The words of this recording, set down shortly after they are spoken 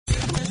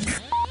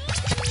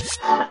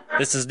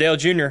This is Dale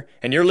Jr.,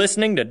 and you're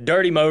listening to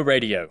Dirty Mo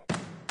Radio.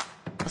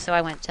 So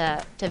I went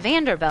to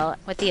Vanderbilt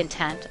with the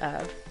intent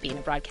of being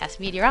a broadcast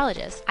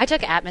meteorologist. I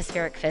took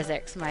atmospheric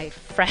physics my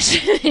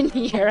freshman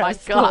year of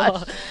school.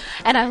 Gosh.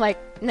 And I'm like,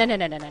 no. All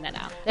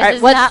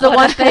right, what's the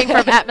one thing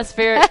from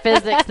atmospheric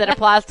physics that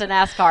applies to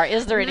NASCAR?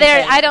 Is there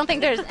anything? I don't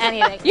think there's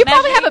anything. You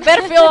probably have a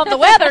better feel on the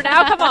weather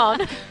now. Come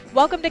on.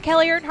 Welcome to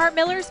Kelly Earnhardt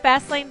Miller's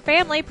Fast Lane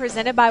Family,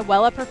 presented by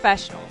Wella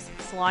Professionals.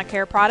 Salon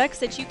care products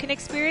that you can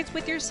experience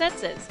with your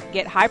senses.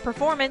 Get high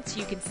performance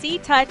you can see,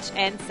 touch,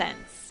 and sense.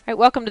 All right,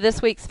 welcome to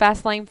this week's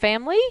Fast Lane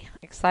Family.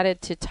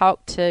 Excited to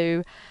talk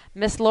to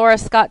Miss Laura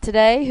Scott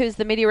today, who's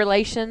the media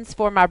relations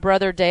for my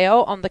brother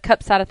Dale on the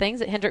Cup side of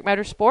things at Hendrick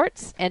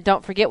Motorsports. And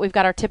don't forget, we've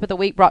got our tip of the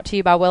week brought to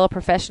you by Wella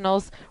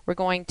Professionals. We're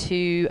going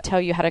to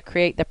tell you how to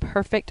create the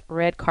perfect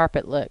red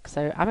carpet look.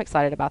 So I'm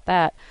excited about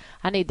that.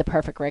 I need the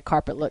perfect red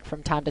carpet look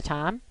from time to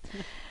time.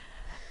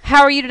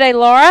 How are you today,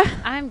 Laura?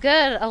 I'm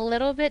good. A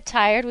little bit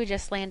tired. We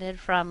just landed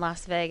from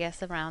Las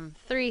Vegas around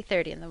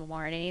 3:30 in the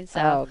morning.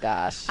 So oh,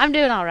 gosh. I'm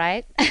doing all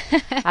right.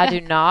 I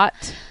do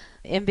not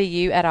envy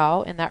you at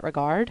all in that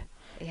regard.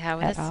 Yeah,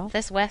 with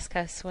this West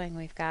Coast swing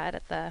we've got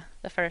at the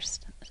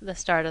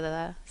start of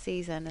the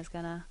season is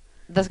going to...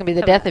 That's going to be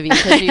the death of you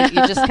because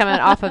you're just coming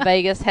off of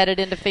Vegas, headed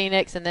into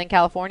Phoenix, and then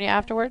California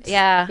afterwards?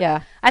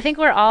 Yeah. I think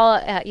we're all,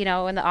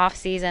 in the off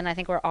season, I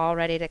think we're all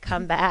ready to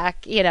come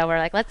back. We're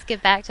like, let's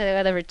get back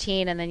to the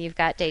routine, and then you've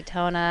got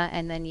Daytona,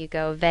 and then you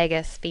go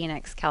Vegas,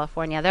 Phoenix,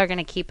 California. They're going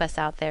to keep us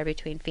out there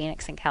between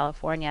Phoenix and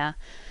California.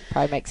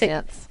 Probably makes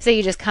sense. So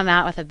you just come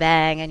out with a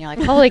bang, and you're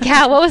like, holy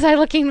cow, what was I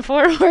looking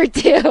forward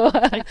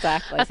to?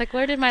 Exactly. I was like,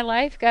 where did my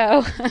life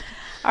go?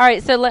 All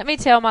right, so let me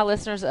tell my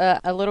listeners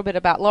a little bit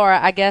about Laura.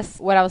 I guess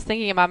what I was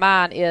thinking in my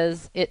mind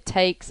is it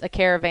takes a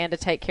caravan to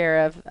take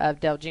care of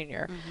Dale Jr.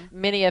 Mm-hmm.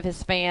 Many of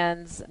his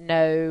fans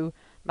know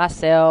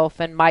myself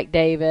and Mike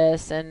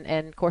Davis and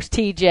of course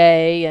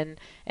TJ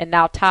and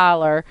now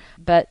Tyler,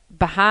 but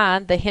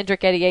behind the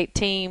Hendrick 88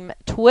 team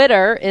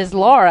Twitter is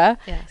Laura.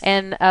 Yes.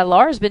 And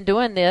Laura's been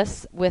doing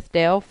this with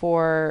Dale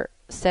for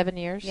 7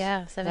 years.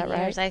 Yeah, 7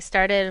 years. Right? I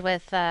started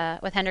with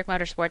Hendrick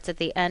Motorsports at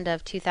the end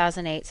of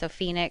 2008. So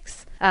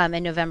Phoenix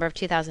in November of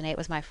 2008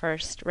 was my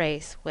first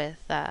race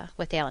with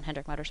Dale and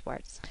Hendrick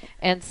Motorsports.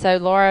 And so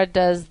Laura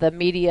does the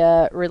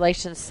media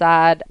relations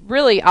side,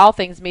 really all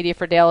things media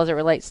for Dale as it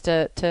relates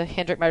to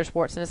Hendrick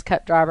Motorsports and his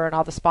Cup driver and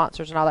all the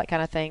sponsors and all that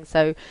kind of thing.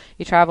 So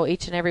you travel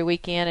each and every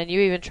weekend, and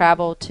you even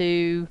travel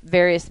to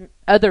various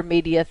other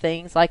media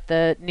things like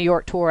the New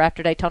York tour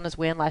after Daytona's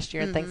win last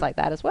year and things like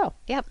that as well.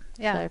 Yep.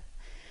 Yeah. So,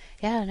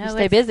 yeah, no, we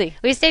stay busy.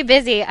 We stay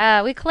busy.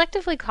 We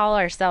collectively call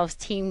ourselves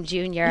Team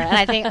Junior, and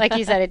I think, like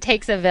you said, it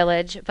takes a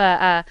village.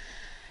 But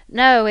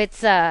no,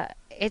 it's a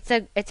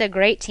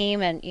great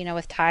team, and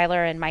with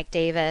Tyler and Mike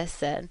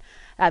Davis, and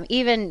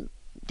even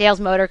Dale's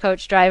motor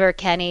coach driver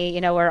Kenny.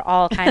 We're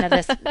all kind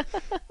of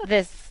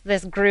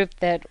this group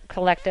that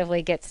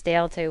collectively gets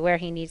Dale to where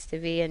he needs to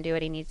be and do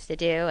what he needs to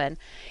do. And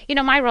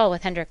my role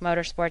with Hendrick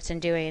Motorsports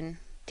and doing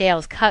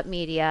Dale's Cup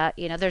media,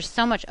 there's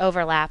so much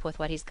overlap with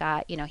what he's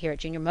got, here at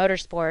Junior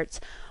Motorsports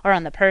or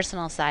on the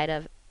personal side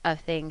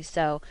of things.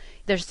 So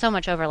there's so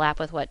much overlap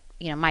with what,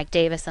 Mike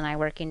Davis and I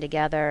working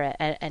together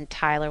and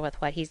Tyler with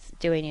what he's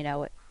doing,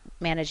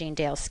 managing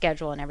Dale's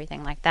schedule and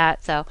everything like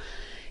that. So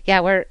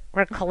yeah, we're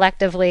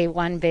collectively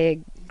one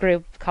big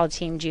group called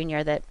Team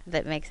Junior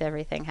that makes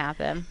everything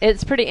happen.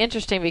 It's pretty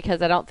interesting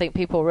because I don't think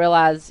people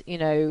realize,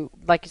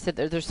 like you said,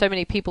 there's so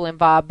many people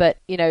involved, but,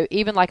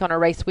 even like on a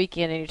race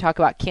weekend and you talk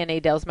about Kenny,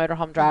 Dale's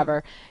motorhome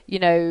driver,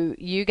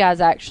 you guys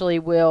actually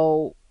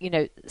will,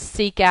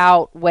 seek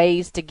out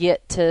ways to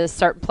get to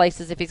certain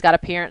places if he's got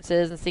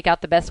appearances and seek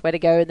out the best way to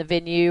go in the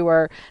venue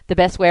or the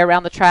best way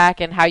around the track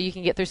and how you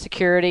can get through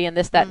security and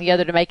this, that, and the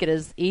other to make it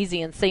as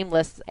easy and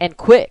seamless and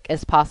quick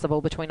as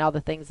possible between all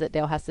the things that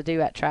Dale has to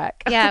do at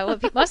track. Yeah, well,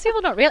 most people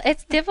don't realize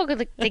it's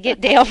difficult to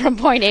get Dale from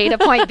point A to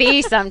point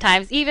B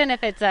sometimes, even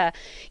if it's a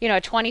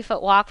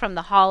 20-foot walk from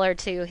the hauler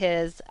to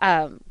his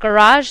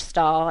garage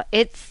stall.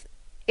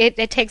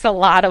 It takes a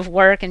lot of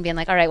work and being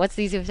like, all right, what's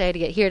the easiest way to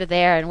get here to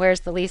there, and where's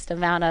the least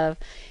amount of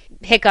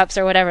hiccups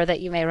or whatever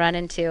that you may run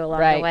into along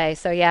the way.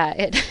 So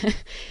yeah,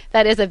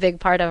 that is a big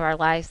part of our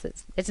lives.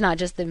 It's not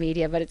just the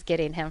media, but it's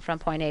getting him from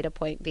point A to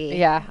point B.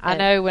 Yeah, I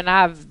know when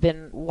I've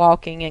been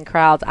walking in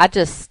crowds, I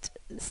just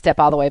step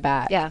all the way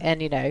back. Yeah.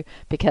 And,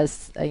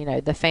 because,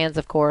 the fans,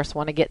 of course,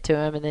 want to get to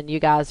him, and then you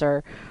guys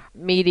are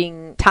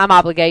meeting time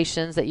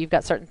obligations that you've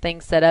got certain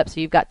things set up, so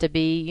you've got to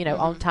be,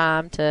 on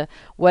time to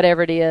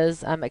whatever it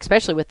is,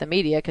 especially with the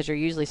media, because you're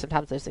usually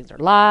sometimes those things are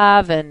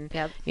live, and,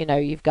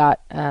 you've got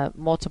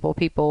multiple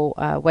people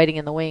waiting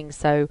in the wings.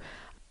 So,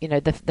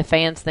 the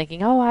fans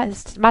thinking,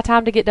 it's my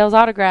time to get Dale's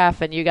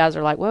autograph, and you guys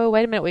are like, whoa,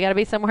 wait a minute, we got to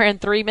be somewhere in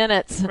 3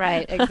 minutes.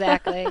 Right,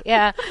 exactly.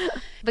 Yeah.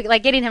 But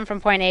like getting him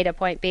from point A to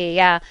point B,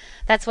 yeah,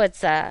 that's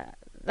what's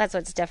that's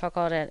what's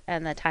difficult,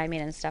 and the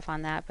timing and stuff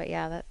on that. But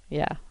yeah,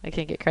 it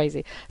can get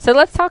crazy. So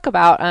let's talk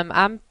about.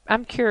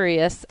 I'm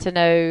curious to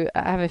know.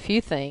 I have a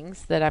few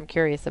things that I'm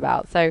curious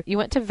about. So you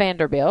went to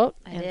Vanderbilt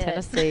in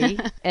Tennessee,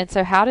 and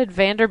so how did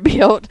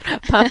Vanderbilt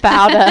pump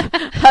out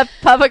a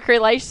public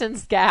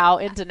relations gal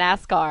into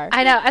NASCAR?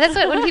 I know. That's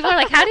what when people are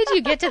like, "How did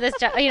you get to this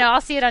job?"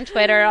 I'll see it on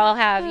Twitter. I'll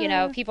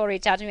have people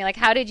reach out to me like,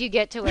 "How did you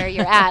get to where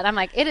you're at?" I'm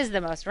like, it is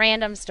the most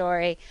random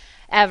story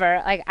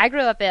ever. Like, I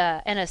grew up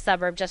in a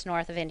suburb just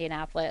north of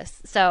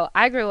Indianapolis. So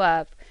I grew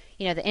up,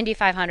 the Indy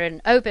 500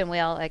 and open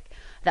wheel, like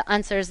the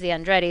Unsers, the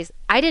Andrettis.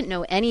 I didn't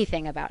know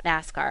anything about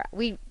NASCAR.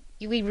 We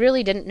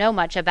really didn't know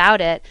much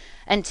about it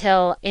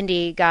until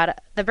Indy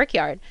got the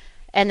Brickyard.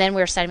 And then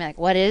we were studying, like,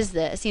 what is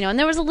this? And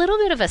there was a little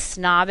bit of a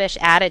snobbish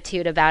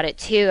attitude about it,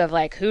 too, of,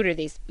 like, who do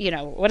these,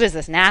 what is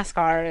this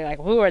NASCAR? Like,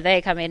 who are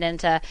they coming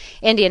into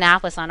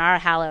Indianapolis on our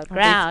hallowed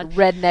ground? These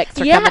rednecks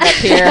are coming up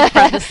here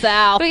from the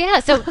South. But,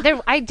 yeah, so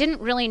I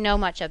didn't really know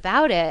much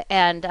about it.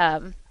 And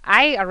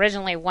I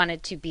originally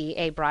wanted to be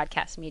a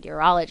broadcast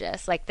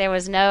meteorologist. Like, there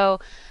was no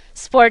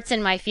sports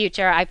in my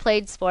future. I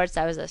played sports.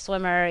 I was a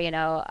swimmer.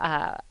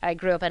 I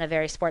grew up in a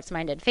very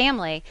sports-minded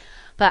family.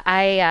 But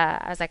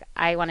I was like,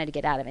 I wanted to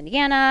get out of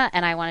Indiana,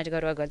 and I wanted to go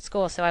to a good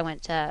school. So I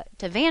went to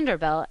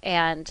Vanderbilt,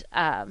 and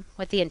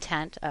with the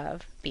intent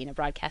of being a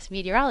broadcast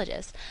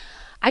meteorologist.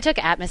 I took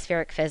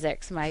atmospheric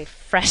physics my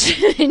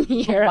freshman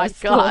year of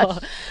school.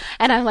 Gosh.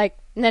 And I'm like,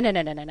 no. All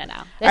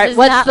right,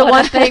 what's the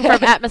one thing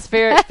from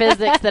atmospheric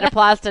physics that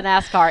applies to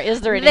NASCAR?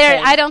 Is there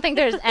anything? I don't think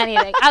there's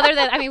anything other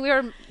than, we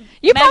were...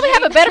 You probably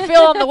have a better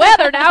feel on the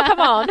weather now. Come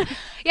on.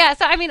 Yeah,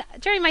 so,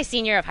 during my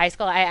senior year of high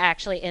school, I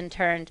actually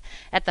interned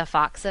at the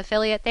Fox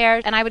affiliate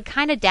there, and I would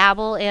kind of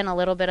dabble in a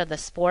little bit of the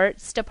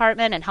sports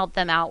department and help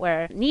them out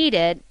where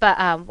needed. But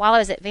while I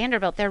was at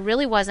Vanderbilt, there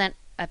really wasn't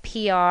a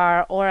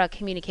PR or a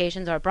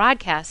communications or a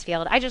broadcast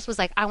field. I just was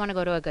like, I want to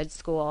go to a good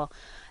school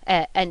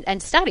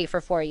and study for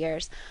 4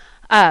 years.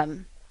 I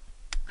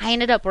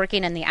ended up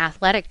working in the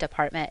athletic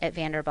department at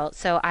Vanderbilt,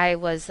 so I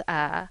was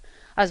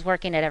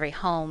working at every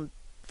home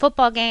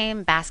football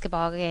game,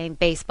 basketball game,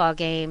 baseball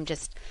game,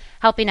 just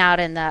helping out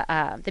in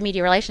the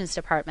media relations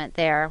department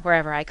there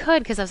wherever I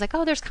could, because I was like,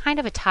 oh, there's kind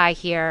of a tie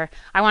here.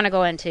 I want to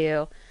go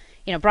into,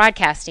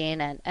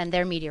 broadcasting and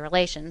their media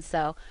relations.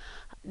 So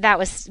that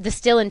was the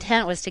still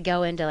intent was to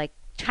go into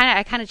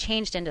I kind of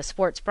changed into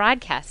sports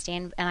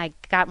broadcasting, and I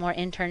got more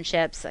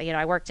internships.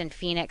 I worked in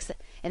Phoenix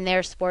in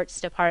their sports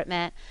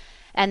department,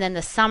 and then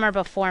the summer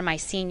before my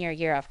senior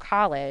year of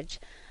college,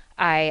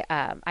 I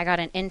got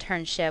an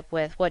internship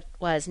with what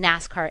was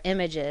NASCAR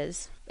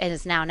Images. It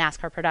is now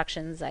NASCAR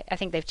Productions. I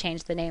think they've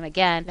changed the name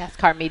again.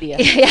 NASCAR Media.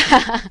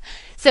 Yeah.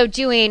 So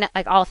doing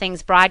all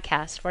things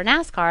broadcast for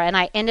NASCAR, and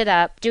I ended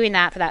up doing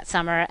that for that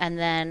summer. And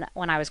then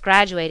when I was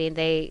graduating,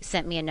 they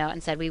sent me a note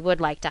and said, we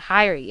would like to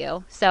hire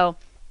you. So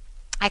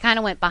I kind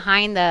of went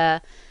behind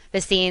the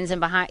scenes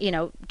and behind,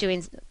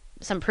 doing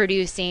some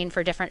producing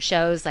for different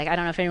shows. I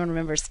don't know if anyone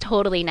remembers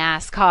Totally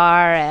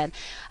NASCAR and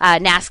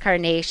NASCAR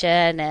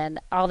Nation and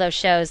all those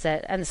shows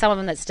and some of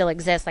them that still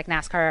exist, like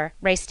NASCAR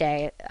Race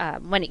Day,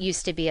 when it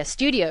used to be a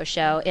studio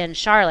show in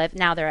Charlotte.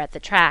 Now they're at the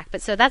track.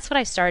 But so that's what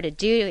I started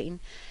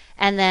doing.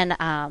 And then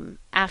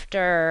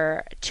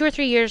after 2 or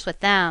 3 years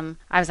with them,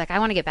 I was like, I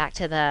want to get back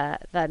to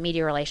the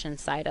media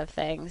relations side of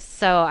things.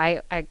 So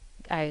I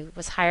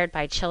was hired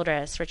by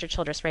Richard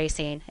Childress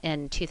Racing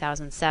in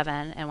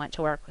 2007 and went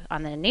to work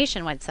on the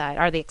Nationwide side,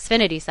 or the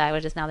Xfinity side,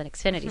 which is now the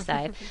Xfinity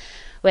side,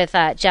 with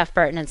Jeff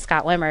Burton and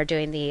Scott Wimmer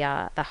doing the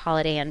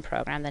Holiday Inn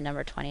program, the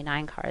number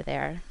 29 car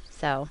there.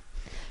 So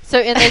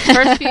in those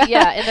first few,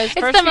 it's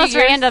the most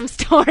years, random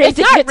story. It's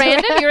not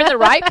random. You're in the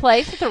right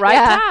place at the right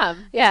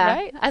time. Yeah,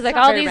 right? I was like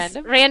all these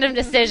random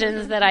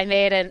decisions that I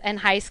made in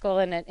high school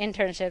and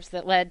internships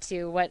that led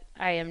to what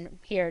I am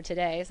here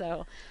today.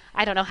 So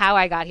I don't know how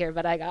I got here,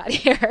 but I got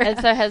here. And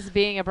so has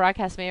being a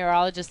broadcast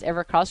meteorologist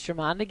ever crossed your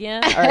mind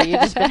again? Or are you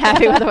just been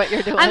happy with what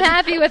you're doing? I'm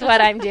happy with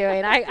what I'm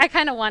doing. I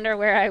kind of wonder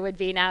where I would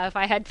be now if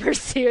I had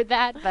pursued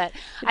that. But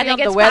I think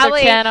it's Weather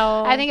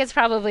Channel. I think it's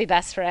probably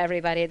best for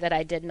everybody that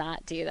I did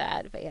not do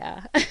that. But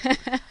yeah.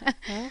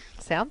 Well,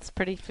 sounds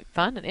pretty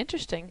fun and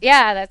interesting.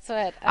 Yeah, that's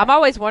what. I'm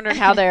always wondering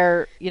how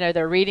they're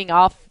reading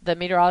off, the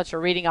meteorologists are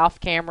reading off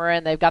camera,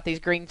 and they've got these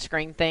green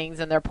screen things,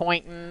 and they're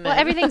pointing. Well,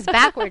 everything's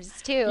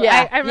backwards, too.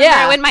 Yeah. I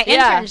remember when my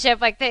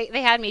internship,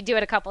 they had me do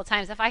it a couple of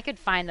times. If I could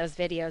find those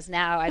videos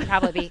now, I'd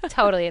probably be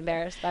totally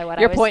embarrassed by what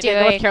I was doing. You're pointing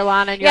in North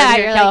Carolina, and you're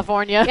here in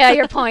California. Yeah,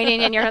 you're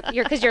pointing, and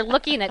because you're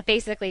looking at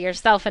basically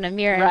yourself in a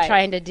mirror and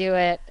trying to do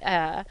it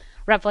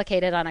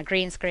replicated on a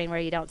green screen where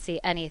you don't see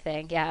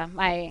anything. Yeah,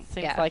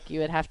 seems like you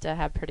would have to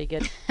have pretty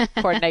good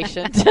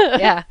coordination.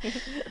 Yeah.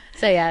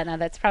 So no,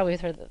 that's probably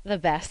for the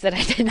best that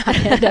I did not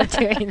end up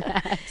doing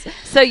that.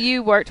 So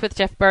you worked with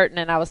Jeff Burton,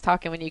 and I was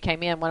talking when you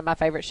came in. One of my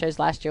favorite shows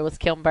last year was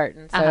Kim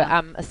Burton. So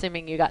I'm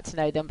assuming you got to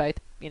know them both,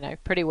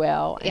 pretty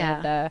well.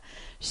 Yeah.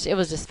 And it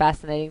was just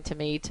fascinating to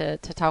me to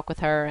talk with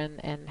her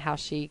and how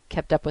she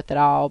kept up with it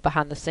all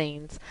behind the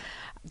scenes.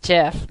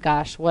 Jeff,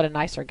 gosh, what a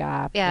nicer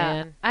guy. Yeah,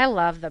 man. I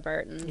love the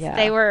Burtons. Yeah.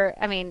 They were,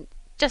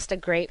 just a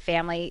great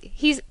family.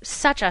 He's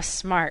such a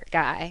smart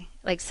guy,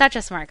 like such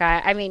a smart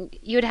guy. I mean,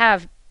 you'd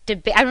have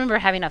debate. I remember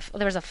having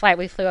there was a flight,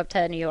 we flew up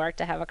to New York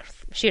to have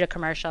shoot a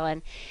commercial,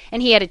 and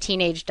he had a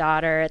teenage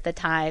daughter at the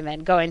time,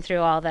 and going through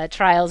all the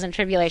trials and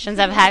tribulations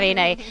of having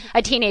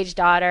a teenage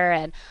daughter.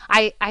 And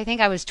I think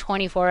I was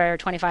 24 or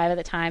 25 at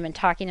the time, and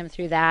talking him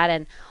through that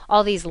and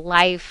all these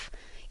life,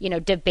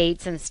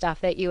 debates and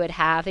stuff that you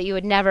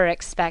would never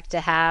expect to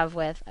have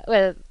with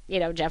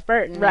Jeff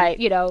Burton, right?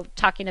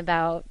 Talking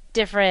about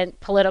different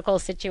political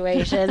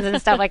situations and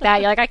stuff like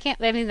that. You're like,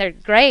 they're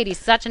great. He's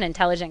such an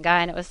intelligent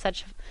guy, and it was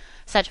such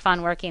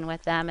fun working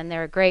with them, and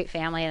they're a great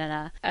family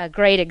and a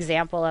great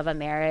example of a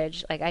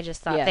marriage. Like, I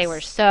just thought they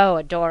were so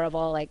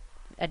adorable, like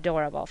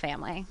adorable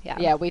family.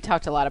 Yeah, we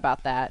talked a lot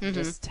about that,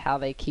 just how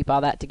they keep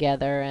all that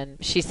together.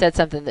 And she said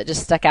something that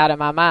just stuck out in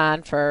my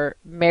mind for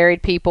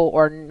married people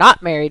or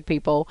not married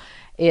people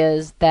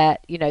is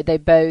that, they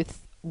both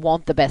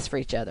want the best for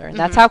each other. And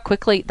that's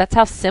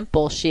how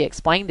simple she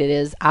explained it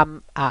is.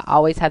 I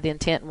always have the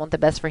intent and want the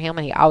best for him,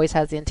 and he always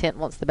has the intent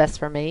and wants the best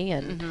for me,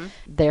 and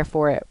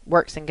therefore it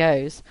works and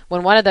goes.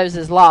 When one of those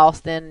is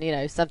lost,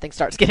 then something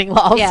starts getting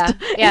lost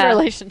in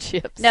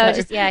relationships. No,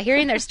 just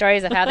hearing their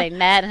stories of how they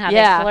met and how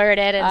they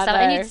flirted and stuff,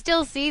 and you'd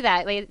still see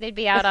that. They'd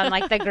be out on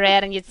like the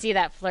grid, and you'd see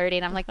that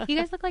flirting. I'm like, you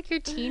guys look like you're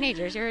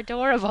teenagers. You're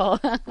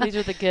adorable. These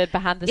are the good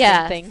behind the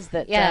scenes things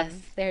that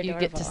you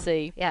get to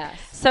see. Yes.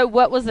 So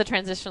what was the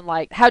transition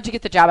like? How'd you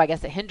get the job, I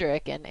guess, at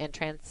Hendrick and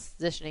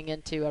transitioning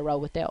into a role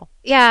with Dale?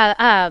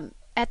 Yeah,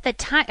 at the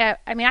time,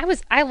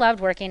 I loved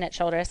working at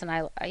Childress, and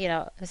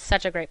it was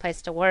such a great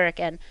place to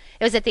work. And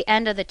it was at the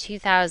end of the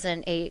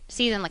 2008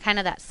 season, like kind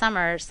of that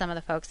summer, some of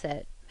the folks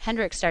at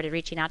Hendrick started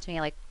reaching out to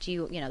me, like, do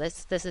you,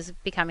 this is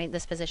becoming,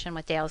 this position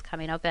with Dale's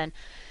coming open.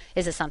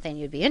 Is this something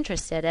you'd be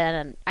interested in?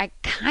 And I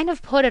kind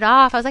of put it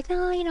off. I was like,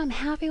 no, I'm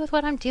happy with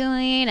what I'm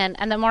doing.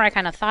 And the more I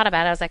kind of thought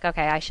about it, I was like,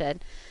 okay,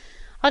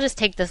 I'll just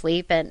take this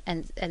leap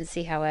and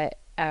see how it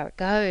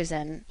goes.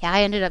 And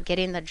I ended up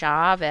getting the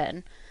job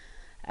and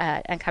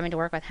coming to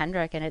work with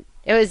Hendrick, and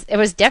it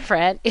was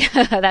different.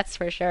 That's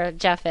for sure.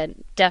 Jeff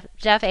and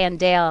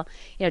Dale,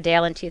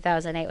 Dale in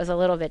 2008 was a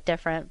little bit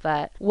different,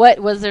 but what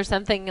was there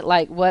something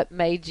like what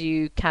made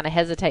you kind of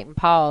hesitate and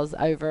pause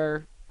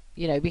over?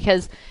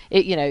 Because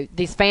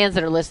these fans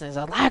that are listening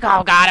are like,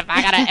 oh God, if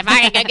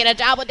I can get a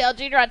job with Dale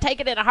Jr., I'd take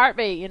it in a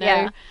heartbeat.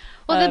 Yeah.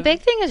 Well, the big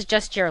thing is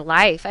just your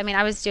life. I mean,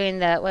 I was doing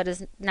what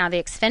is now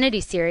the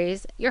Xfinity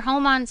series. You're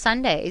home on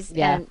Sundays,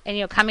 and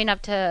coming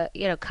up to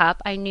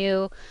Cup, I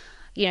knew,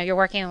 you're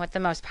working with the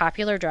most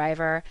popular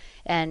driver,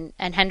 and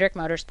Hendrick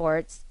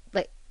Motorsports.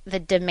 Like, the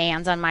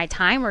demands on my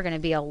time were going to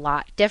be a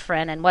lot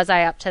different. And was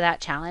I up to that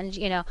challenge?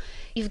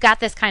 You've got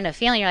this kind of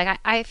feeling. You're like,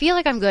 I feel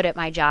like I'm good at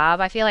my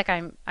job. I feel like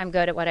I'm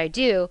good at what I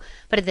do.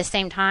 But at the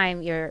same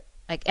time, you're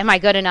like, am I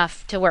good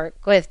enough to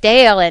work with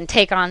Dale and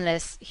take on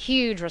this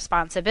huge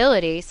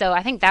responsibility? So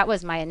I think that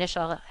was my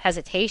initial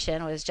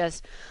hesitation, was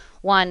just,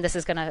 one, this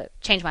is going to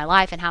change my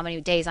life and how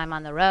many days I'm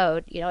on the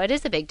road. It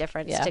is a big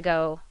difference to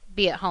go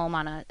be at home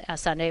on a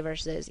Sunday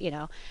versus,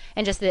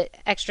 and just the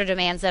extra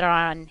demands that are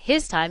on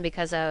his time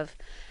because of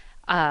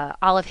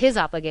all of his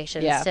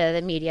obligations to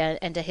the media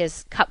and to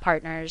his Cup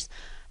partners.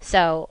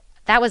 So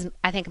that was,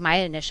 I think, my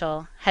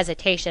initial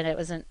hesitation. It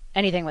wasn't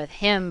anything with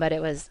him, but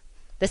it was,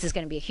 this is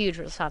going to be a huge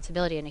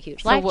responsibility and a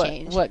huge life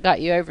change. What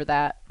got you over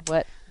that?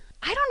 What?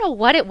 I don't know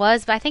what it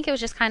was, but I think it was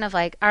just kind of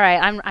like, all right,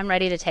 I'm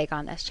ready to take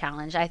on this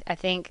challenge. I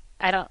think,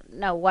 I don't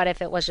know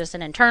if it was just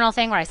an internal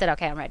thing where I said,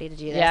 okay, I'm ready to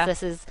do this. Yeah.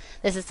 This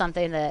is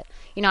something that,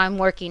 I'm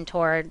working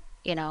toward,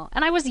 and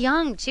I was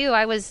young too.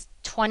 I was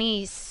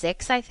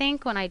 26, I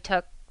think, when I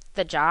took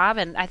the job.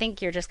 And I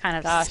think you're just kind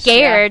of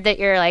scared that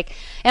you're like,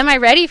 am I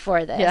ready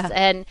for this? Yeah.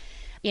 And,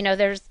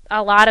 there's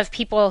a lot of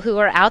people who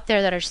are out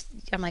there that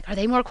I'm like, are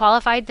they more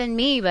qualified than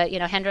me? But,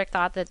 Hendrick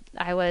thought that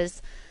I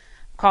was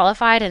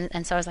qualified.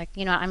 And so I was like,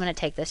 I'm going to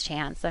take this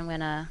chance. I'm going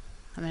to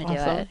do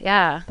it.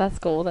 Yeah. That's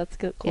cool. That's a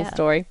good, cool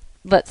story.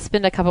 Let's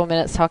spend a couple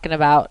minutes talking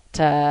about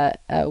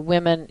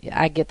women.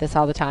 I get this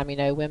all the time,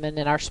 women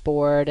in our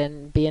sport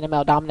and being a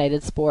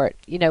male-dominated sport.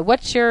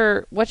 What's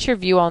your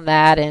view on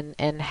that,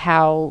 and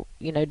how,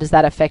 does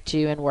that affect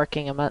you in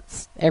working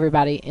amongst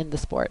everybody in the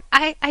sport?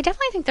 I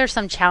definitely think there's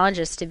some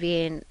challenges to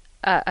being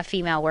a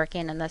female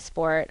working in the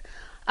sport.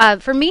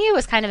 For me, it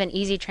was kind of an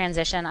easy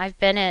transition. I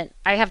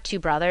have two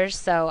brothers,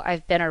 so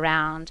I've been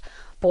around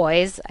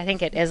boys. I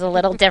think it is a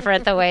little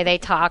different the way they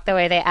talk, the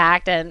way they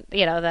act, and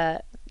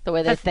the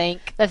way they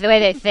think. The way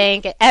they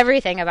think,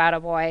 everything about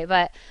a boy.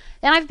 But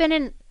then I've been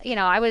in,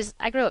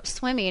 I grew up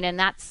swimming, and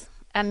that's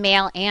a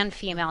male and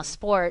female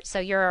sport. So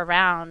you're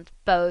around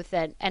both.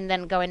 And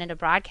then going into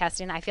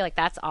broadcasting, I feel like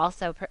that's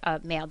also a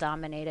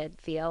male-dominated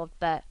field.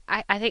 But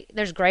I think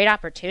there's great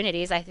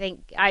opportunities. I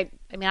think,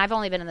 I've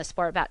only been in the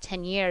sport about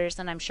 10 years,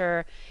 and I'm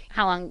sure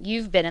how long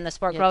you've been in the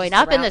sport, growing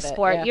up in the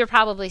sport, you're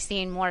probably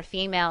seeing more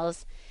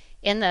females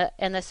in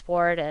the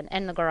sport and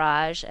in the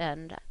garage.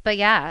 But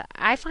yeah,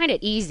 I find it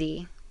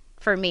easy.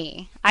 For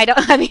me, I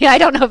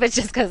don't know if it's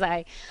just because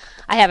I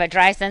have a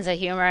dry sense of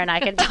humor and I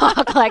can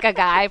talk like a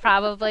guy,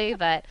 probably,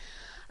 but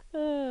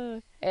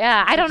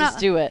Yeah, I don't know. Just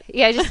do it.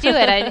 Yeah, just do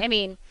it. I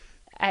mean,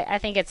 I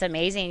think it's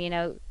amazing,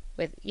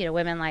 with,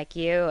 women like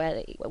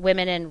you,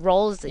 women in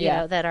roles,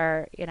 that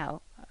are,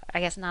 I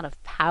guess not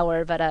of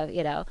power, but of,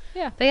 Yeah.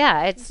 But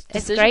yeah, it's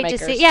Decision great makers.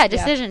 to see. Yeah, Yeah.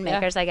 decision Yeah.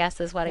 makers, I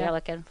guess, is what Yeah. you're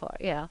looking for,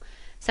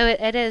 So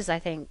it is, I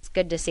think, it's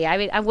good to see. I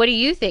mean, what do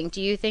you think?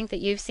 Do you think that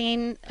you've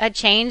seen a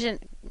change? And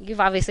you've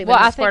obviously been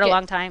in the sport a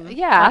long time.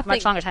 Yeah, I much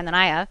think, longer time than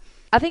I have.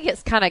 I think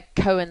it's kind of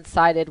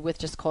coincided with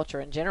just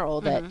culture in general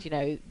that,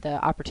 Mm-hmm.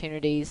 the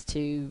opportunities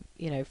to,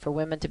 for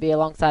women to be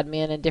alongside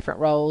men in different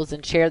roles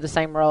and share the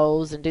same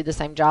roles and do the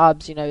same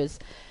jobs, is,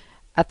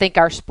 I think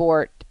our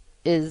sport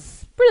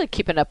is really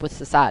keeping up with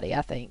society,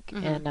 I think,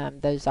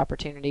 and those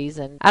opportunities.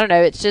 And I don't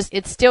know,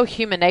 it's still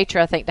human nature,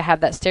 I think, to have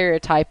that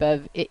stereotype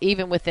of,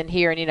 even within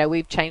here, and,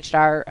 we've changed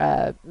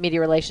our media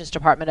relations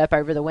department up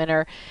over the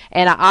winter,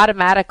 and I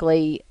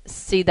automatically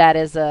see that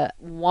as a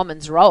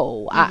woman's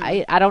role.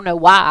 I don't know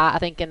why. I'm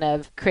thinking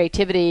of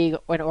creativity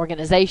and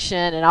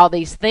organization and all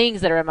these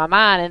things that are in my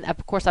mind, and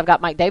of course I've got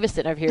Mike Davis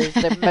sitting over here,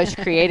 who's the most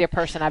creative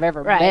person I've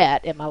ever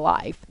met in my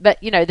life. But,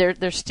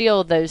 there's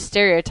still those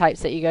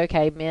stereotypes that you go,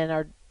 okay, men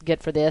are good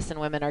for this and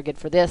women are good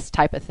for this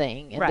type of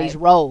thing and these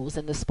roles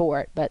in the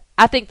sport. But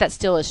I think that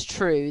still is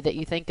true, that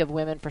you think of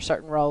women for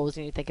certain roles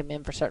and you think of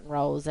men for certain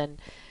roles. And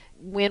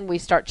when we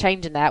start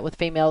changing that with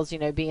females,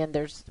 being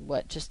there's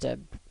just a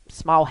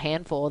small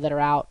handful that are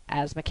out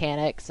as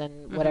mechanics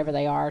and whatever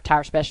they are,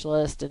 tire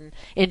specialists and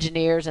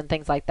engineers and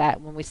things like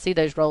that. When we see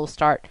those roles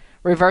start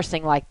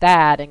reversing like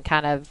that and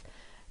kind of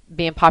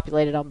being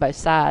populated on both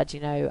sides,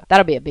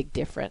 that'll be a big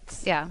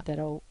difference. Yeah.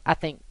 That'll, I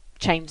think,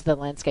 change the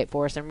landscape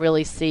for us and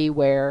really see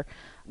where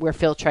we're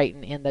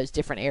filtrating in those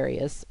different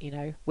areas,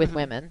 with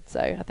women. So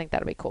I think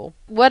that'll be cool.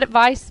 What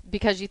advice,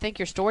 because you think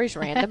your story's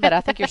random, but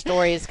I think your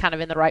story is kind of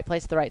in the right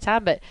place at the right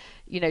time, but,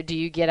 do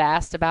you get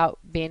asked about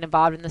being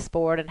involved in the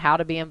sport and how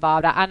to be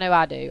involved? I know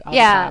I do. All the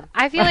time.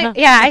 I feel like,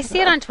 I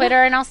see it on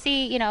Twitter, and I'll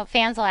see,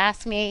 fans will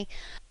ask me.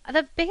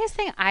 The biggest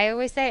thing I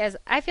always say is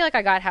I feel like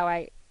I got how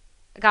I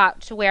got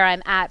to where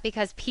I'm at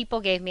because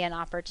people gave me an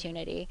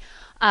opportunity.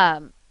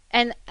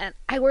 And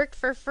I worked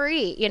for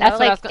free,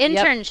 like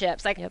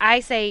internships. Like I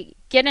say,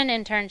 get an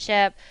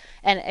internship,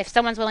 and if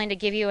someone's willing to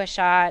give you a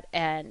shot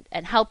and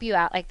help you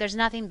out, like there's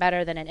nothing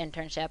better than an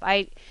internship.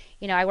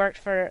 I worked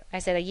for, I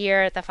said, a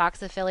year at the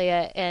Fox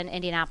affiliate in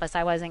Indianapolis.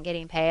 I wasn't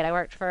getting paid. I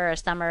worked for a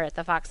summer at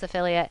the Fox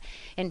affiliate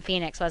in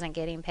Phoenix. Wasn't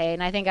getting paid,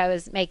 and I think I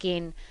was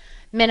making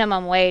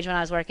minimum wage when I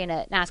was working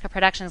at NASCAR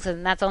Productions,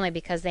 and that's only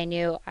because they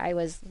knew I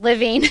was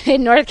living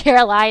in North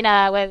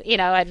Carolina with,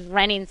 and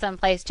renting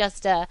someplace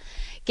just to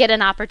get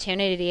an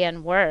opportunity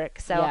and work.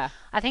 So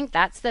I think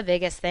that's the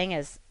biggest thing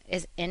is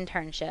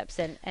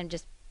internships and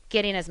just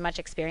getting as much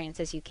experience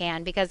as you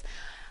can, because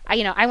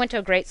I went to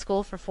a great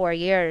school for 4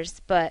 years,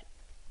 but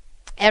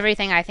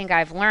everything I think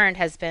I've learned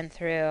has been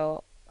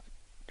through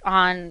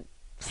on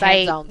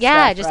site.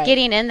 Just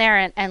getting in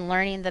there and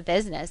learning the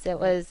business. It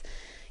was,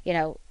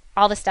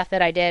 all the stuff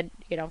that I did,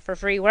 for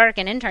free work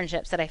and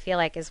internships that I feel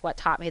like is what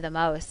taught me the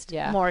most,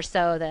 more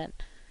so than,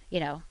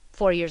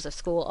 4 years of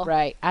school.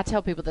 Right. I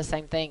tell people the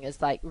same thing.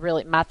 Is like,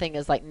 really, my thing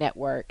is like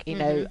network,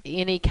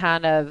 any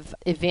kind of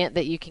event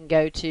that you can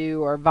go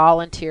to or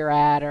volunteer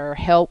at or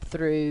help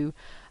through.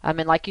 I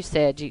mean, like you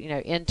said,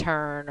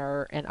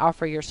 intern and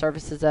offer your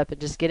services up and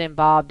just get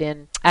involved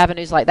in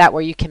avenues like that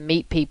where you can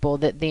meet people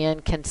that then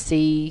can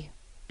see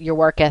your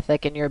work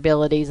ethic and your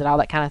abilities and all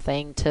that kind of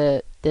thing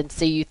to then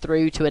see you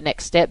through to a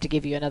next step to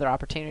give you another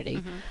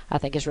opportunity. I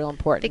think is real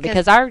important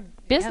because our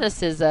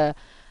business is a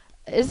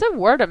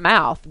word of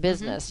mouth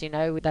business,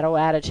 that old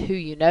adage, who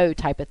you know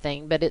type of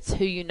thing, but it's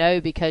who you know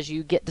because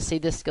you get to see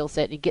this skill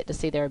set and you get to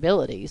see their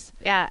abilities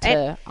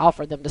to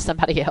offer them to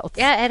somebody else.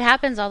 Yeah, it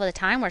happens all the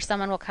time where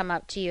someone will come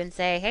up to you and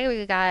say, hey,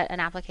 we got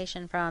an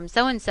application from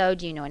so-and-so.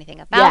 Do you know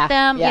anything about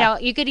them? Yeah.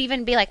 You could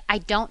even be like, I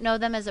don't know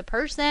them as a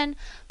person,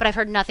 but I've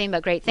heard nothing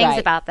but great things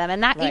about them.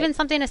 And that even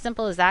something as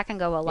simple as that can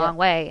go a long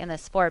way in the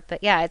sport.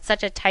 But yeah, it's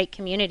such a tight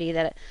community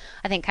that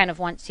I think kind of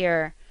once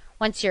you're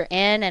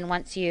in and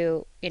once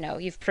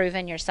you've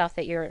proven yourself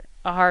that you're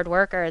a hard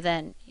worker,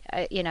 then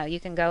you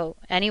can go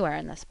anywhere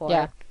in the sport.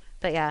 Yeah.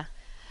 But yeah,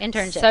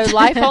 internship. So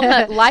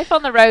life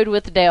on the road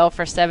with Dale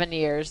for 7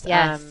 years.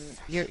 Yes.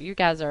 You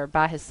guys are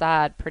by his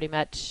side pretty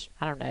much.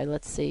 I don't know.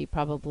 Let's see,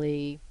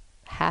 probably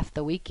half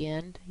the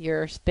weekend.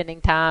 You're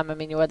spending time. I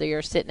mean, whether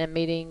you're sitting in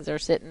meetings or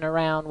sitting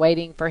around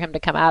waiting for him to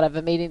come out of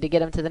a meeting to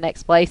get him to the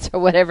next place or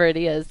whatever it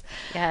is.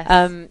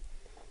 Yes.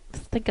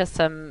 Think of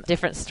some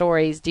different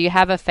stories. Do you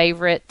have a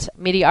favorite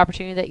media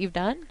opportunity that you've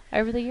done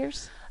over the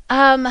years?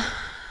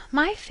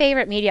 My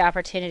favorite media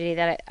opportunity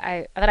that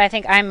I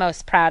think I'm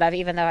most proud of,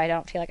 even though I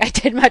don't feel like I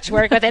did much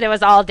work with it, it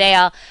was all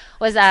Dale,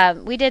 was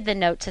we did the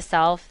Note to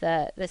Self.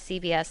 The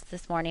CBS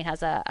this morning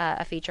has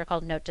a feature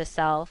called Note to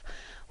Self,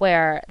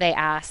 where they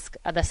ask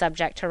the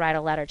subject to write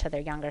a letter to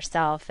their younger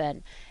self,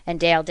 and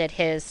Dale did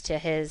his to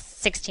his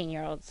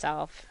 16-year-old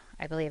self.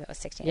 I believe it was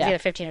 16. It was either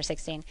 15 or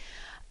 16.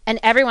 And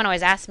everyone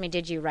always asked me,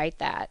 did you write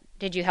that?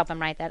 Did you help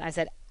him write that? And I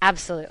said,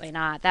 absolutely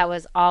not. That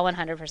was all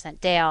 100%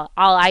 Dale.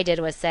 All I did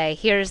was say,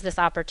 here's this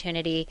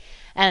opportunity.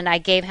 And I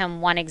gave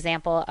him one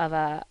example of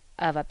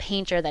a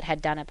painter that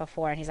had done it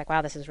before. And he's like,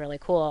 wow, this is really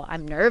cool.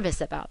 I'm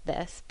nervous about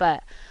this.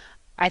 But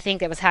I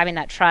think it was having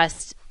that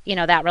trust,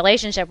 that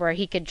relationship where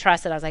he could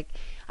trust it. I was like,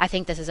 I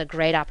think this is a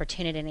great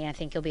opportunity, and I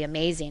think you'll be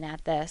amazing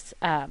at this.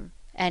 And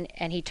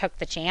he took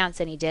the chance,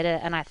 and he did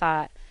it. And I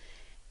thought,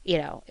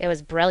 it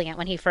was brilliant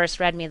when he first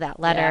read me that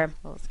letter. Yeah,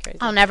 that was crazy.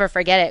 I'll never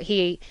forget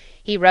it.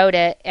 He wrote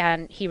it,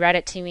 and he read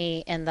it to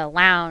me in the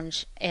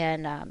lounge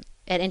at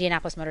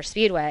Indianapolis Motor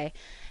Speedway.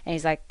 And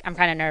he's like, I'm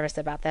kind of nervous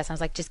about this. I was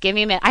like, just give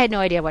me a minute. I had no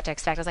idea what to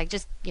expect. I was like,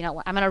 just, I'm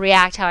going to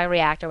react how I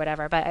react or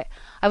whatever. But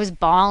I was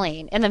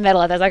bawling in the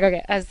middle of this. I was like,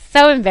 okay, I was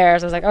so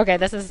embarrassed. I was like, okay,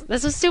 this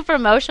was super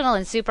emotional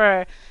and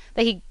super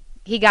that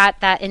he got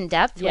that in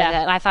depth with it.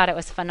 And I thought it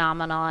was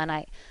phenomenal. And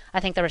I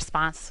think the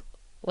response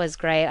was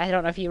great. I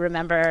don't know if you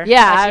remember.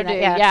 Yeah, I do.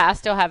 Yeah, I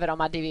still have it on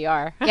my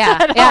DVR. Yeah,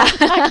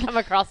 I come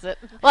across it.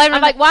 Well,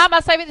 I'm like, why am I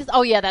saving this?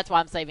 Oh, yeah, that's why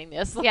I'm saving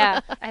this. Yeah,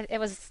 it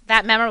was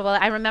that memorable.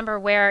 I remember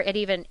where it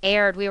even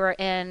aired. We were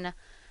in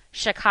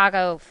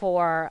Chicago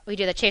we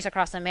do the Chase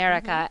Across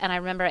America, and I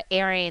remember it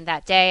airing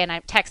that day, and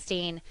I'm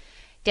texting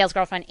Dale's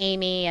girlfriend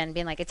Amy and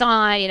being like, it's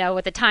on,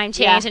 with the time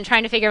change and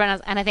trying to figure it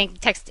out. And I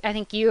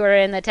think you were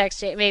in the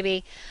text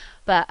maybe,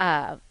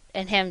 but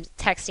and him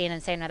texting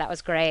and saying, no, that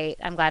was great.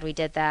 I'm glad we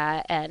did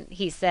that. And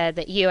he said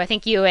that I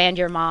think you and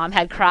your mom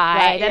had cried.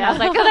 Right, and I was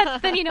like, oh,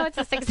 then it's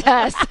a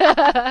success.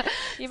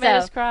 You made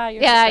us cry.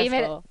 You're successful. You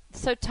made it.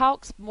 So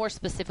talk more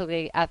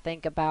specifically, I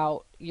think,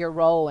 about your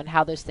role and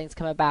how those things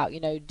come about.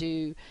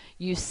 Do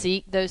you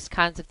seek those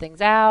kinds of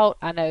things out?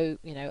 I know,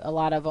 a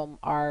lot of them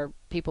are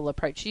people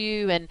approach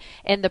you and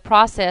the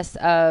process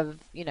of,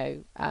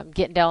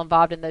 getting Dale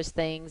involved in those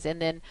things.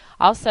 And then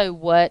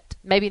also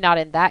maybe not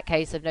in that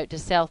case of note to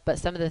self, but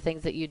some of the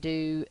things that you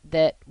do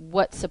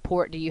what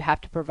support do you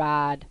have to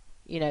provide,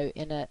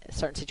 in a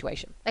certain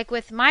situation? Like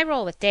with my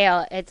role with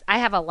Dale, I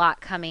have a lot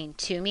coming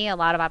to me, a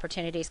lot of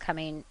opportunities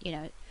coming,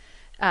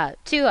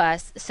 to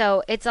us.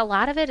 So it's a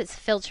lot of it's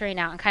filtering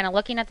out and kind of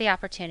looking at the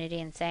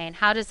opportunity and saying,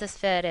 how does this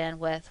fit in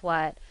with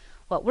what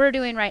we're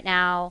doing right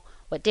now,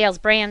 what Dale's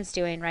brand's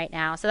doing right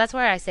now. So that's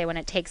where I say when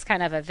it takes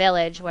kind of a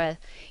village with,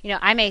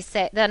 I may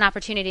say that an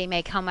opportunity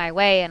may come my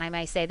way and I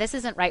may say, this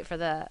isn't right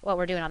for what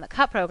we're doing on the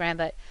Cup program,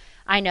 but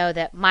I know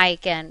that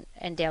Mike and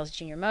Dale's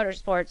Junior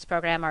Motorsports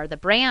program or the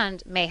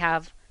brand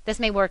this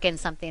may work in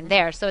something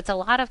there. So it's a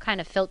lot of kind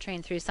of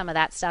filtering through some of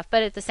that stuff.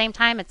 But at the same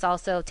time, it's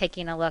also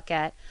taking a look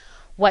at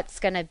what's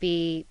going to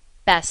be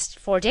best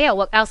for Dale.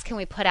 What else can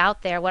we put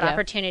out there? What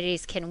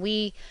opportunities can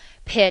we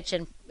pitch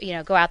and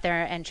go out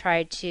there and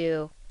try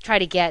to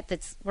get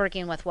that's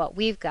working with what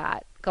we've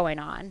got going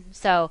on.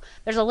 So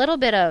there's a little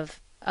bit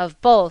of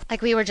both.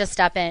 Like we were just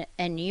up in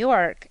New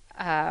York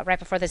right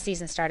before the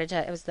season started.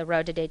 It was the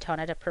Road to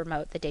Daytona to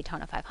promote the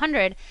Daytona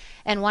 500,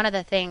 and one of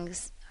the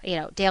things,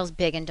 Dale's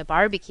big into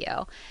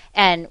barbecue,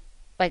 and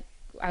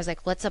I was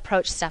like, let's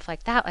approach stuff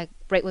like that.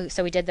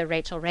 So we did the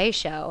Rachel Ray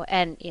show,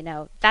 and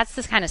that's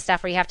this kind of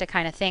stuff where you have to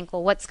kind of think,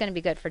 well, what's going to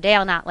be good for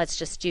Dale? Not let's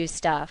just do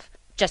stuff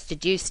just to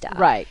do stuff.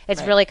 Right.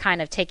 It's really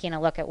kind of taking a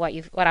look at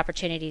what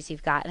opportunities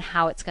you've got and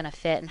how it's going to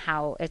fit and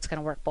how it's going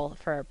to work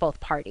for both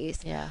parties.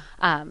 Yeah.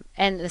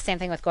 And the same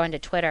thing with going to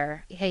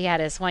Twitter. He had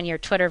his 1-year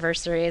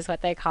Twitterversary is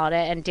what they called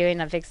it, and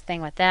doing a big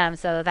thing with them.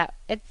 So that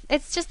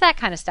it's just that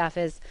kind of stuff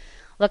is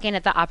looking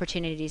at the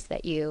opportunities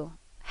that you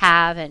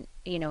have. And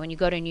when you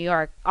go to New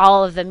York,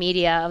 all of the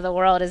media of the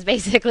world is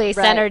basically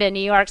centered in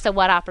New York. So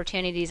what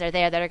opportunities are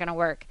there that are going to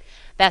work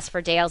best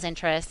for Dale's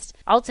interest?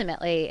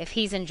 Ultimately, if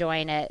he's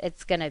enjoying it,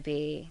 it's going to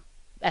be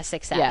a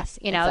success.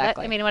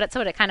 Exactly.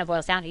 What it kind of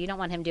boils down to. You don't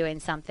want him doing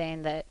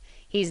something that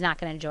he's not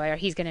going to enjoy or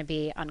he's going to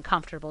be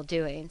uncomfortable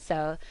doing.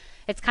 So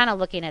it's kind of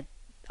looking at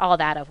all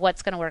that of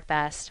what's going to work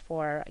best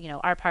for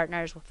our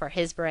partners, for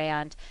his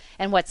brand,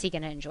 and what's he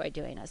going to enjoy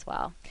doing as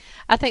well.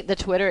 I think the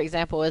Twitter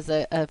example is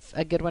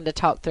a good one to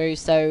talk through.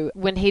 So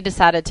when he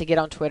decided to get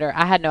on Twitter,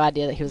 I had no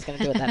idea that he was going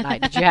to do it that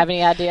night. Did you have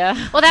any idea?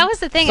 Well, that was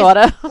the thing. Sort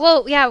of.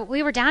 Well, yeah,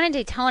 we were down in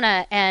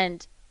Daytona,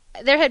 and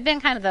there had been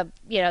kind of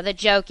the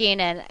joking,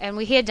 and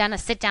he had done a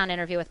sit-down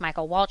interview with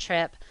Michael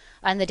Waltrip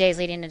on the days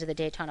leading into the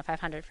Daytona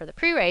 500 for the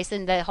pre-race,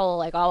 and the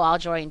whole I'll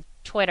join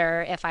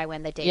Twitter if I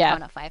win the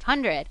Daytona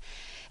 500.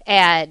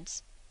 And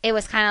it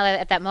was kind of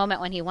at that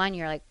moment when he won,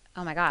 you're like,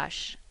 oh my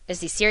gosh, is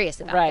he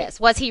serious about this?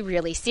 Was he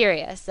really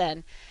serious?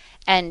 And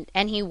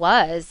he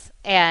was.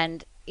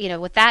 And,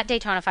 with that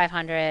Daytona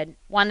 500,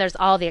 one, there's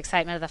all the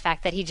excitement of the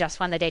fact that he just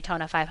won the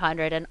Daytona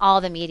 500 and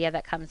all the media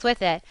that comes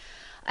with it.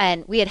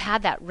 And we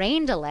had that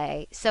rain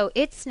delay. So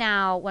it's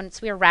now,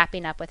 once we were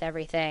wrapping up with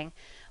everything,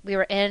 we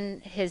were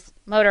in his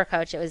motor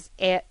coach. It was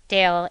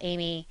Dale,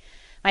 Amy,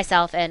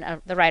 myself,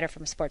 and the writer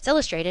from Sports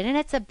Illustrated, and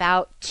it's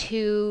about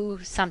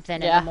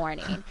 2-something in the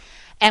morning.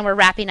 And we're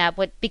wrapping up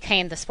what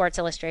became the Sports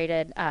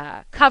Illustrated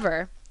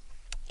cover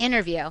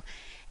interview.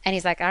 And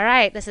he's like, all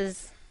right, this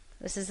is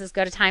this is as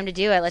good a time to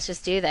do it. Let's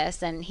just do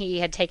this. And he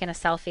had taken a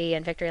selfie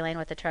in Victory Lane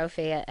with the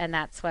trophy, and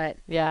that's what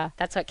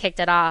kicked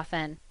it off.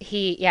 And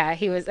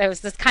it was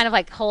this kind of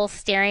like whole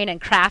staring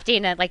and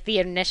crafting and like the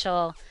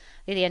initial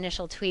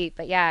tweet.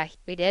 But yeah,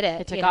 we did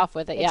it. It took off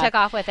with it. It took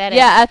off with it.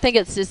 Yeah, I think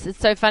it's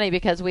so funny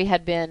because we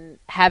had been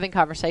having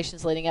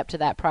conversations leading up to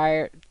that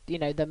prior,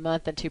 the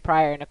month and two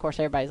prior, and of course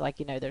everybody's like,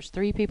 there's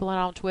 3 people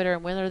on Twitter,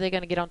 and when are they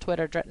going to get on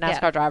Twitter,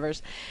 NASCAR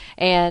drivers?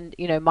 And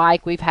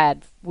Mike, we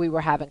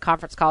were having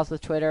conference calls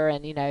with Twitter,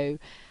 and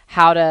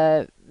how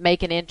to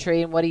make an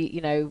entry and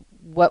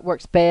what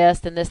works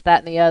best and this, that,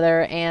 and the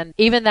other. And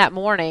even that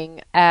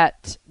morning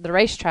at the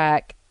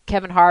racetrack,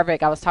 Kevin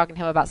Harvick, I was talking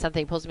to him about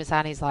something. He pulls me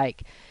aside and he's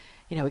like,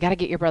 we got to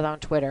get your brother on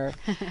Twitter,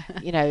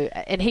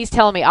 and he's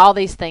telling me all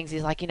these things.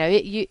 He's like,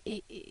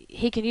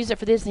 he can use it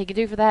for this, and he can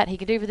do for that, and he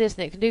can do for this,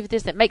 and it can do for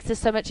this, and it makes this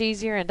so much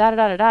easier, and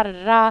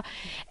da-da-da-da-da-da-da.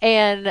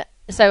 And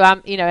so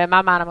I'm, in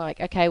my mind, I'm like,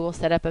 okay, we'll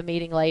set up a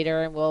meeting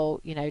later, and we'll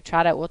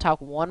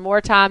talk one more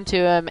time to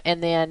him,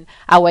 and then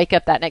I wake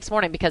up that next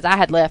morning because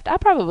I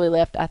probably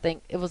left, I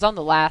think it was on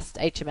the last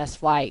HMS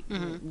flight,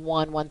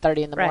 1:30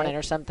 in the morning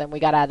or something. We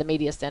got out of the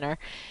media center,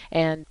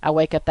 and I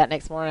wake up that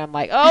next morning, I'm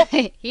like, oh,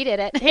 he did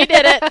it. He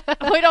did it.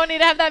 We don't need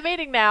to have that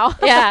meeting now.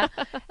 Yeah.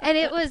 And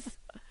it was,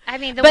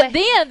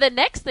 then the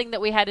next thing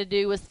that we had to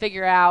do was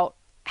figure out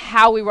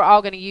how we were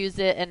all going to use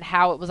it and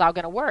how it was all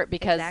going to work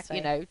because,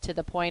 to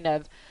the point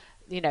of,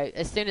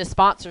 as soon as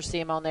sponsors see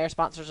him on there,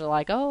 sponsors are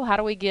like, oh, how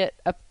do we get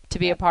to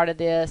be a part of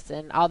this?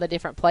 And all the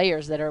different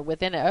players that are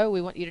within it, oh,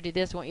 we want you to do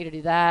this, we want you to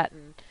do that.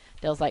 And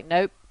Dale's like,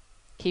 nope,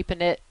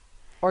 keeping it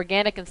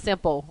organic and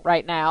simple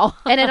right now.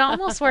 And it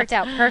almost worked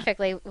out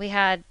perfectly.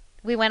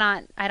 We went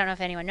on, I don't know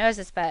if anyone knows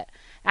this, but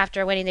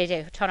after winning the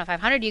Daytona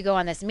 500, you go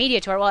on this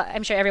media tour. Well,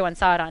 I'm sure everyone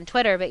saw it on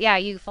Twitter, but yeah,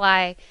 you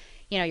fly,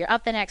 you're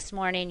up the next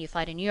morning, you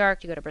fly to New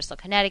York, you go to Bristol,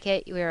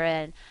 Connecticut, we were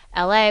in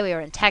LA, we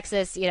were in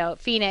Texas,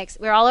 Phoenix,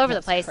 we were all over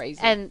the place. Crazy.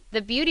 And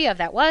the beauty of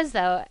that was,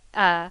 though,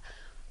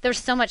 there was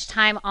so much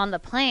time on the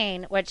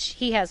plane, which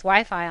he has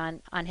Wi-Fi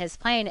on his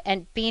plane,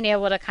 and being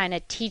able to kind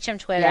of teach him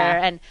Twitter.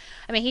 Yeah.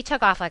 And he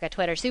took off like a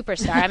Twitter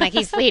superstar. I'm like,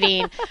 he's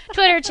leading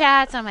Twitter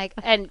chats. I'm like,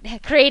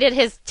 and created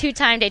his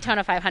 2-time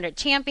Daytona 500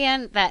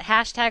 champion, that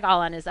hashtag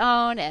all on his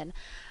own. And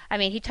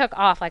he took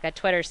off like a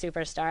Twitter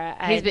superstar.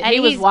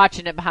 He was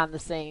watching it behind the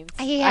scenes.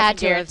 He had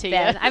to have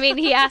been.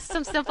 He asked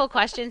some simple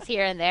questions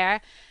here and there,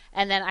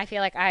 and then I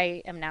feel like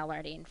I am now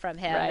learning from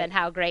him and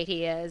how great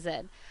he is.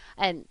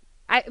 And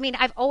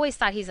I've always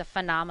thought he's a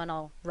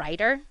phenomenal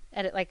writer,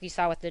 and like you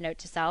saw with the note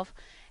to self.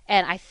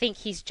 And I think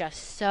he's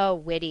just so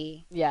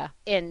witty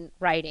in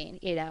writing,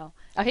 Oh,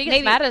 he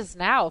gets mad at us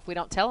now if we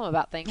don't tell him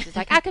about things. He's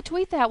like, I could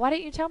tweet that. Why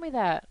didn't you tell me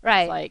that?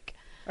 Right. It's like,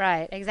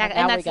 right, exactly.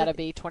 And now we got to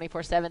be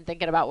 24/7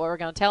 thinking about what we're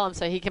going to tell him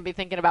so he can be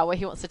thinking about what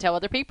he wants to tell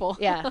other people.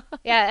 Yeah.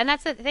 Yeah, and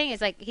that's the thing is,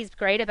 like, he's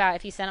great about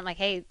if you send him, like,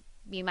 hey,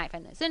 you might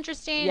find this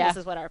interesting. Yeah. This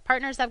is what our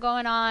partners have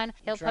going on.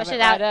 He'll push it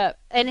out up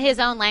in his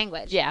own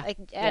language. Yeah.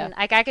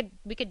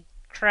 We could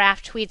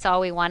craft tweets all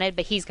we wanted,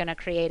 but he's going to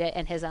create it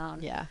in his own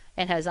language,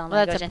 in his own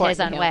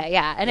way.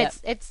 Yeah, and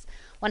it's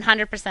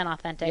 100%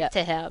 authentic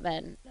to him.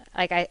 And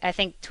like I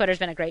think Twitter's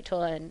been a great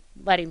tool in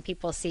letting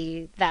people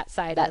see that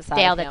side of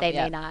Dale that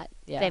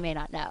they may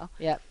not know.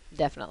 Yep,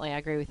 definitely, I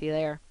agree with you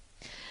there.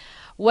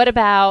 What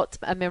about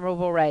a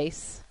memorable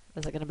race?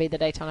 Is it going to be the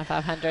Daytona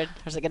 500, or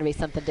is it going to be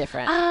something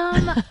different?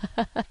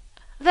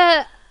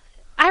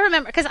 I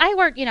remember because I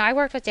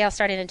worked with Dale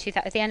starting at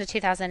the end of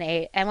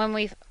 2008, and when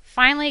we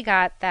finally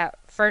got that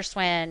first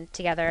win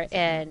together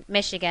in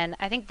Michigan,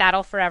 I think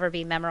that'll forever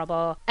be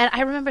memorable. And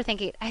I remember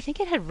thinking, I think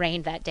it had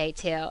rained that day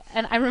too.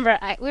 And I remember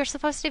we were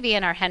supposed to be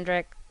in our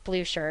Hendrick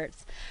blue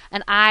shirts,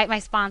 and my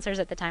sponsors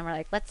at the time were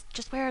like, let's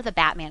just wear the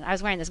Batman. I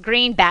was wearing this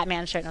green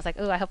Batman shirt, and I was like,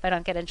 ooh, I hope I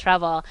don't get in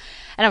trouble.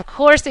 And of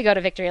course we go to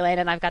Victory Lane,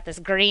 and I've got this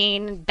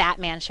green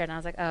Batman shirt, and I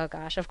was like, oh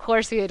gosh, of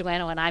course we would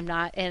win when I'm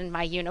not in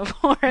my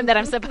uniform that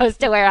I'm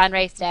supposed to wear on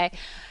race day.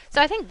 So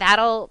I think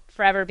that'll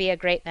forever be a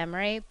great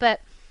memory.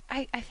 But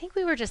I think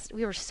we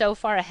were so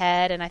far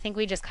ahead, and I think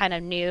we just kind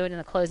of knew in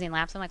the closing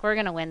laps, I'm like, we're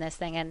going to win this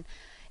thing. And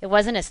it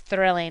wasn't as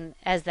thrilling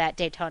as that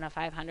Daytona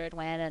 500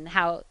 win, and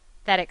how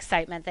that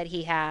excitement that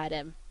he had.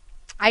 And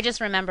I just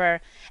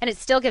remember, and it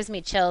still gives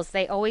me chills,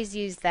 they always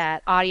use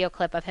that audio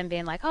clip of him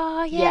being like,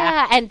 oh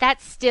yeah. And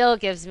that still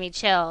gives me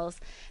chills,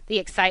 the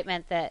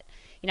excitement that,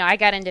 I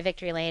got into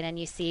Victory Lane, and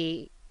you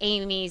see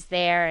Amy's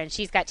there, and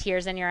she's got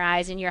tears in your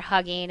eyes, and you're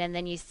hugging, and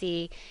then you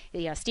see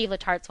Steve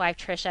Letart's wife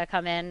Trisha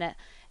come in,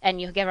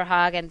 and you give her a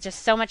hug, and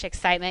just so much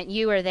excitement.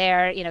 You were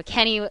there,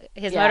 Kenny,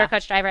 his motor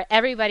coach driver,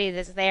 everybody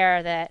that's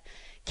there that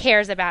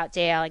cares about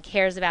Dale and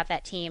cares about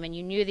that team, and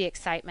you knew the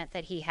excitement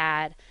that he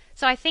had.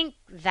 So I think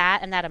that,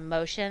 and that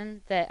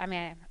emotion that, I'm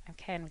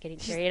kind of getting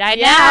teary-eyed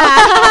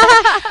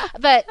now.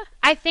 But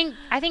I think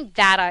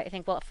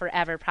that will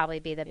forever probably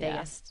be the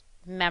biggest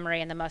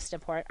memory and the most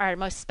important, or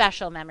most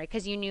special memory,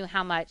 because you knew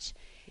how much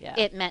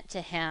it meant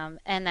to him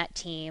and that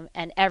team,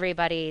 and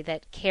everybody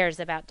that cares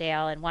about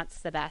Dale and wants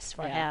the best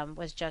for him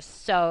was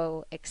just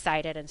so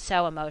excited and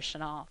so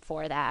emotional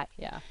for that.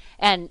 Yeah.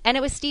 And it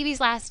was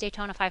Stevie's last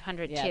Daytona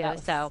 500 too.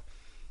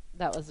 That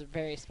That was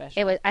very special.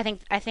 It was.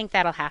 I think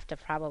that'll have to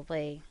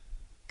probably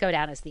go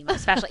down as the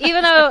most special,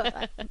 even though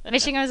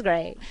Michigan was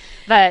great.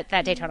 But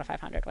that Daytona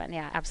 500 win,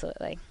 yeah,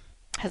 absolutely.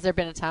 Has there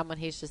been a time when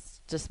he's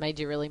just made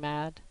you really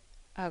mad?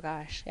 Oh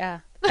gosh, yeah.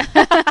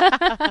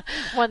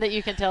 One that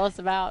you can tell us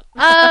about?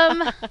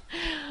 I'm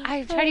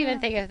trying to even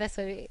think if this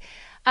would be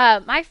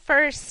my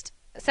first.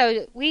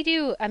 So we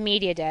do a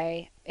media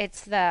day.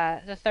 It's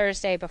the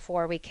Thursday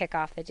before we kick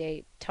off the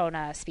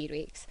Daytona Speed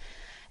Weeks,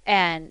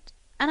 and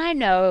I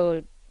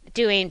know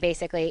doing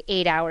basically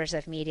 8 hours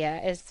of media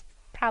is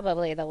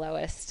probably the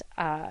lowest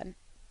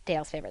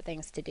Dale's favorite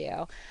things to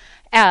do.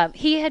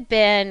 He had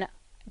been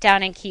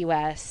down in Key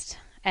West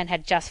and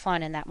had just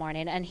flown in that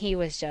morning, and he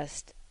was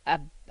just a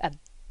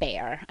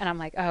bear. And I'm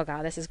like, oh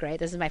God, this is great.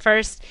 This is my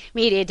first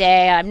media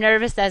day. I'm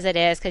nervous as it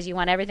is because you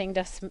want everything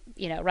to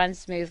run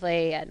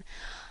smoothly. And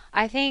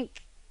I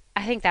think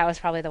that was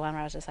probably the one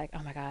where I was just like,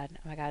 oh my God,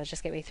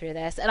 just get me through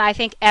this. And I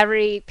think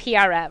every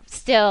PR rep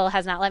still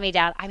has not let me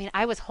down. I mean,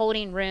 I was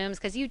holding rooms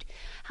because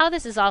how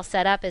this is all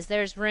set up is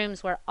there's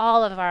rooms where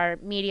all of our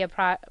media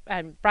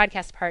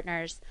broadcast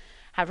partners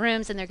have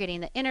rooms, and they're getting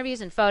the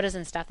interviews and photos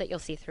and stuff that you'll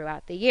see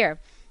throughout the year.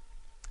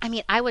 I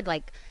mean, I would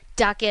like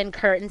duck in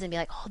curtains and be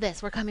like, hold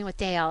this, we're coming with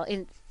Dale,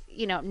 and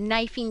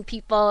knifing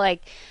people.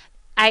 Like,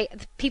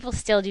 people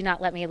still do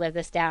not let me live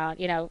this down.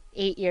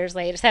 8 years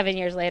later, 7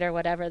 years later,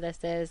 whatever this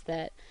is,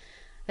 that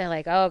they're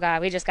like, oh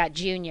God, we just got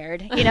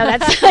juniored.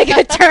 That's like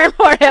a term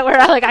for it, where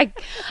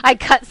I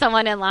cut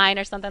someone in line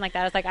or something like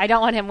that. I was like, I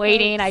don't want him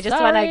waiting. I just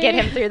want to get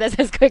him through this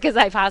as quick as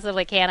I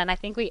possibly can. And I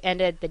think we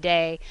ended the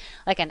day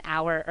like an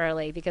hour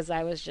early because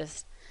I was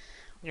just.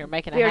 You're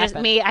making it happen.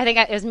 Just me. I think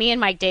it was me and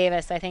Mike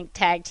Davis. I think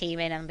tag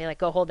teaming and be like,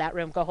 go hold that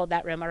room.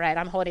 All right,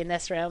 I'm holding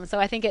this room. So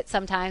I think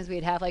sometimes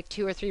we'd have like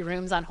 2 or 3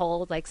 rooms on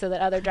hold, like so that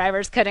other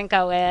drivers couldn't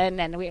go in,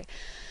 and we.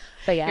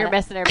 But yeah, you're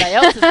messing everybody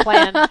else's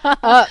plan up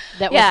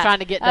that was trying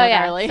to get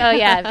done early. So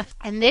yeah,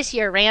 and this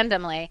year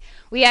randomly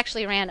we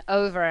actually ran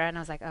over, and I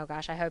was like, oh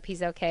gosh, I hope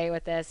he's okay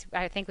with this.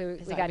 I think we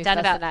got done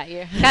about that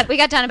year. we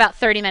got done about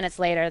 30 minutes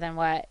later than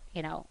what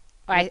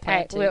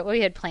we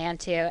had planned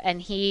to,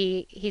 and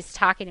he's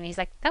talking to me. He's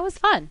like, that was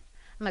fun.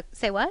 I'm like,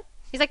 say what?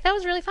 He's like, that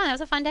was really fun. That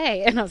was a fun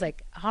day. And I was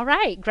like, all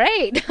right,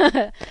 great.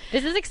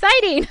 This is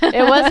exciting.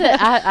 It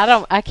wasn't,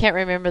 I can't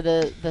remember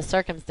the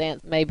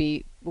circumstance,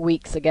 maybe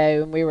weeks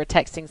ago, and we were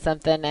texting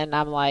something, and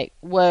I'm like,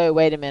 whoa,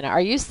 wait a minute.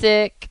 Are you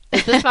sick?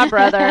 Is this my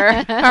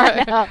brother?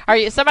 Are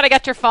you, somebody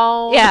got your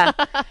phone? Yeah.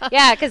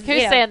 Yeah. Cause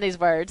who's saying these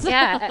words?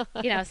 Yeah.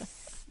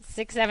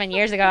 6-7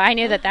 years ago, I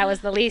knew that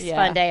was the least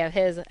fun day of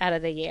his out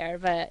of the year.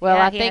 But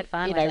I think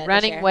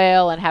running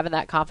well and having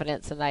that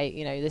confidence, and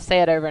they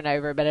say it over and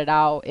over, but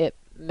it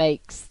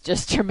makes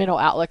just your mental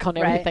outlook on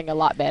everything a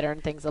lot better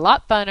and things a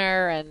lot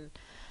funner. And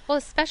well,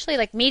 especially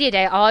like media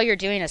day, all you're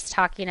doing is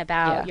talking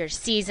about your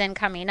season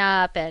coming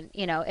up, and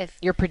if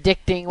you're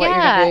predicting what you're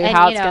going to do,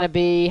 how it's going to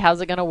be,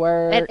 how's it going to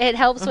work. It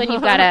helps when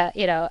you've got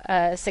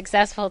a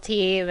successful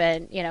team,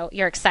 and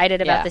you're excited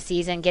about the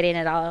season, getting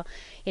it all.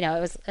 It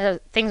was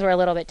things were a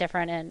little bit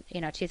different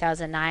in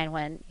 2009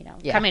 when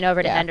coming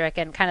over to Hendrick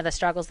and kind of the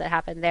struggles that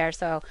happened there.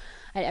 So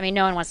I mean,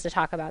 no one wants to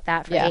talk about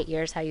that for 8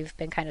 years, how you've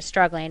been kind of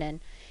struggling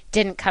and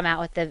didn't come out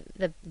with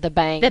the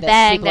bang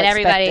that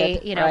everybody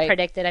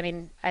predicted. I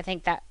mean, I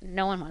think that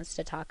no one wants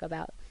to talk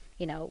about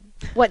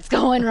what's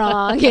going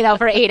wrong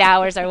for 8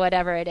 hours or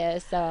whatever it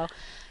is. So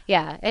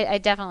yeah,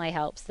 it definitely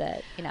helps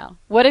that,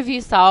 What have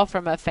you saw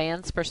from a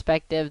fan's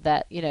perspective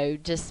that,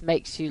 just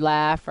makes you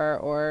laugh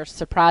or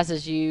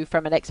surprises you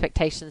from an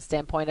expectation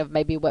standpoint of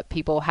maybe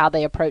how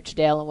they approach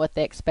Dale and what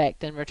they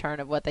expect in return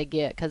of what they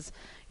get? Because,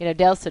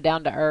 Dale's so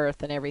down to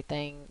earth and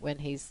everything when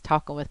he's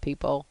talking with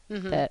people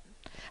that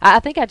I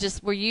think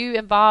were you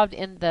involved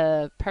in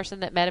the person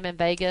that met him in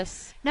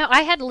Vegas? No,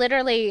 I had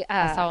literally.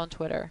 I saw on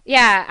Twitter.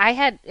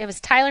 Yeah, it was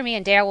Tyler, me,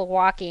 and Dale were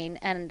walking,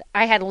 and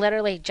I had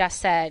literally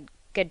just said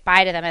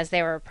goodbye to them as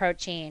they were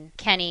approaching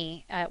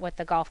Kenny with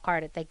the golf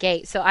cart at the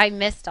gate. So I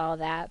missed all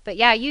that. But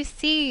yeah, you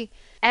see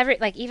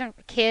even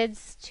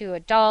kids to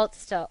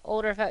adults to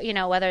older folks,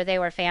 whether they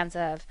were fans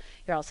of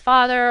your old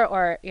father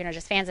or,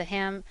 just fans of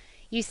him,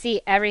 you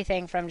see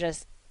everything from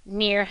just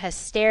near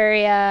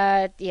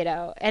hysteria,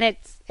 and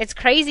it's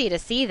crazy to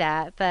see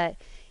that, but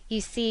you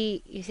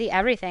see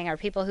everything. Or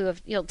people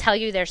who tell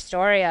you their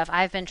story of,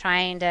 I've been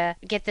trying to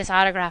get this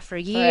autograph for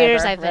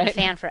years, I've been a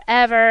fan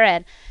forever,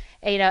 and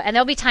and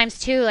there'll be times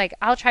too, like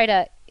I'll try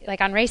to, like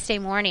on race day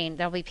morning,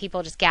 there'll be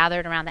people just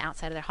gathered around the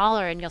outside of their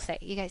hauler, and you'll say,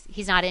 you guys,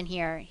 he's not in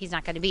here. He's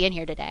not going to be in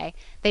here today.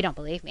 They don't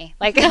believe me.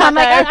 Like, I'm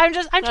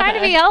trying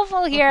to be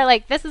helpful here.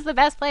 Like, this is the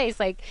best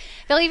place. Like,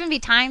 there'll even be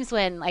times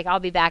when, like,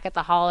 I'll be back at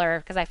the hauler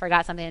because I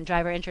forgot something and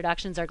driver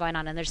introductions are going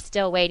on, and they're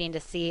still waiting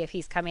to see if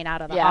he's coming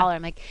out of the hauler.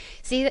 I'm like,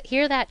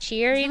 hear that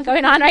cheering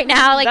going on right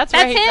now? Like, that's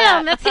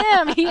him. That's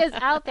him. He is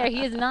out there.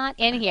 He is not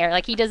in here.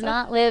 Like, he does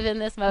not live in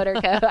this motor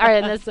or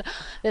in this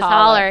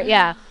hauler.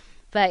 Yeah.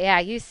 But yeah,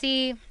 you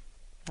see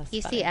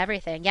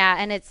everything. Yeah.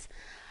 And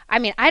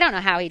I don't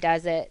know how he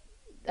does it.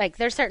 Like,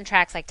 there's certain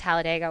tracks like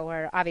Talladega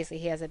where obviously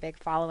he has a big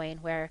following,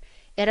 where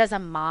it is a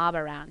mob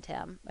around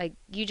him. Like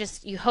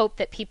you hope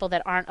that people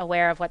that aren't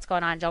aware of what's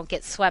going on don't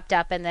get swept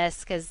up in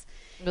this, because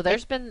well,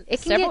 there's been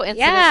several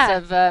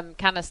incidents of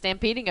kind of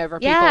stampeding over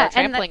people or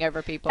trampling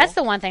over people. That's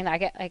the one thing that I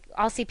get. Like,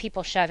 I'll see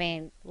people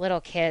shoving little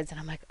kids, and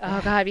I'm like,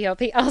 oh God,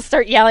 I'll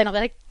start yelling. I'll be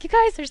like, you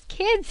guys, there's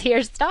kids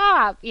here,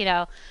 stop,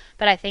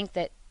 But I think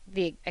that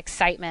the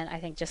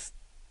excitement, just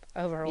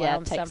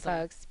overwhelms some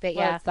folks. But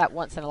it's that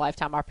once in a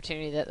lifetime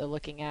opportunity that they're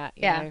looking at.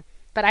 You know?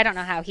 But I don't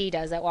know how he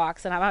does it.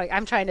 Walks, and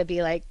I'm trying to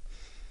be like,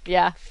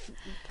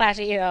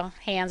 flashy,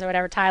 hands or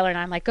whatever. Tyler and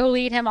I'm like, go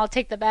lead him. I'll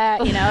take the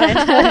bat,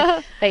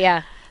 But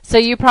yeah. So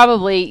you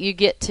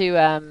get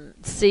to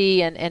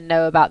see and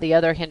know about the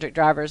other Hendrick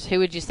drivers. Who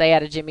would you say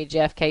out of Jimmy,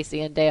 Jeff, Casey,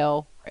 and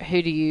Dale?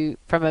 Who do you,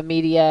 from a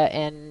media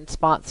and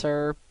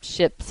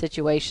sponsorship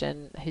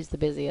situation, who's the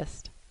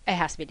busiest? It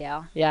has to be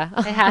Dale. Yeah.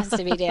 It has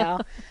to be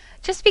Dale.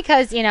 Just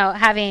because,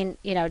 having,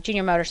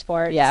 Junior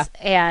Motorsports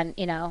and,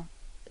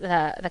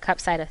 the Cup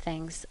side of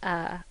things,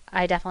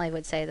 I definitely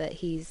would say that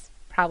he's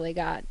probably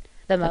got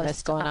the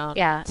most going on.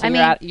 Yeah. So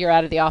you're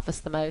out of the office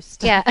the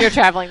most. Yeah. You're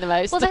traveling the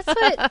most. Well, that's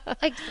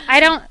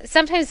what,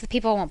 sometimes the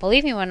people won't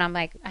believe me when I'm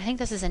like, I think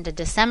this is into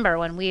December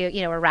when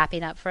we're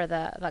wrapping up for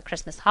the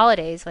Christmas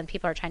holidays, when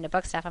people are trying to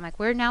book stuff. I'm like,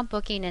 we're now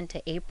booking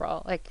into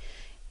April. Like,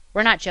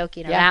 we're not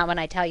joking around when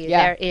I tell you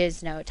there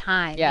is no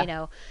time,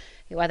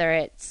 whether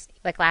it's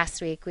like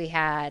last week we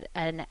had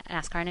an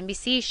NASCAR and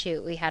NBC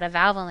shoot, we had a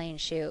Valvoline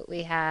shoot,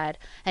 we had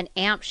an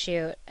AMP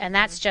shoot, and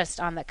that's just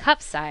on the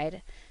Cup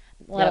side,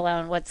 let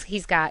alone what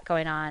he's got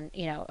going on,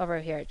 over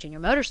here at Junior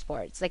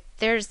Motorsports. Like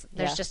there's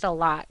just a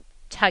lot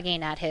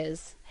tugging at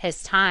his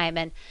time,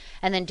 and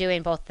then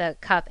doing both the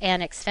Cup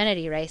and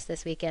Xfinity race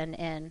this weekend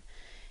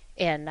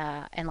in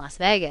Las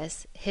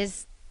Vegas.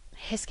 His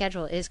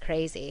schedule is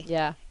crazy.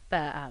 Yeah.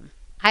 But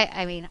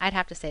I'd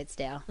have to say it's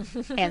Dale,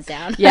 hands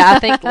down. Yeah, I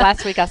think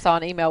last week I saw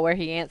an email where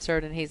he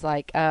answered, and he's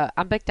like,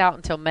 I'm booked out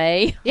until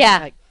May. Yeah.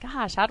 I'm like,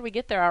 gosh, how did we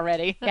get there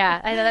already? Yeah,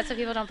 I know that's what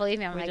people don't believe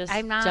me. I'm like,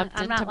 I'm not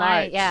March.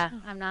 lying. Yeah,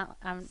 I'm not.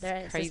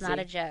 This is not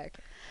a joke.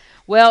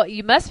 Well,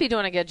 you must be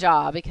doing a good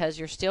job because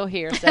you're still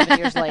here 7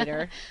 years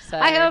later. So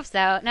I hope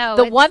so. No,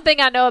 the one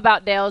thing I know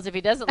about Dale is if he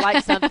doesn't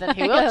like something,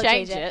 he will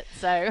change it.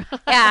 So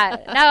yeah,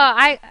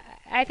 no,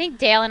 I think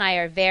Dale and I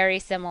are very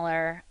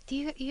similar.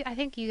 I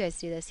think you guys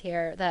do this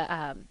here,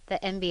 the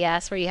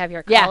MBS where you have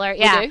your color.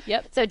 Yeah, we do.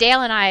 Yep. So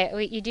Dale and I,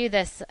 you do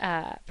this.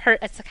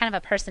 It's a kind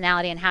of a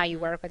personality and how you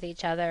work with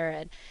each other,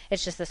 and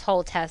it's just this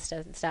whole test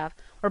and stuff.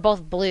 We're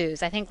both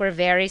blues. I think we're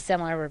very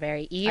similar. We're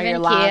very even. Are your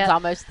lines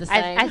almost the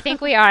same? I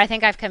think we are. I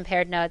think I've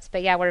compared notes,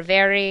 but yeah, we're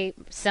very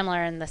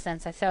similar in the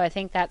sense. So I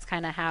think that's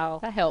kind of how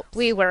that helps.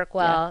 We work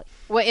well. Yeah.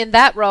 Well, in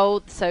that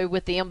role, so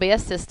with the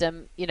MBS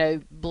system,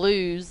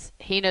 blues,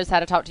 he knows how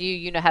to talk to you.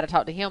 You know how to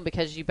talk to him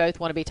because you both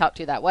want to be talked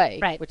to that way.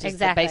 Right. Which is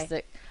exactly. the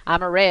basic.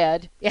 I'm a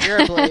red.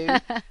 You're a blue.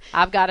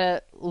 I've got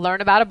to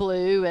learn about a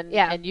blue,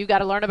 and you got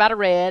to learn about a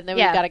red. And then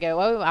we've got to go,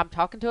 oh, I'm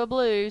talking to a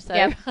blue. So,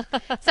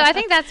 so I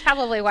think that's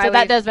probably why. So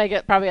that does make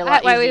it probably a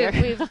lot easier.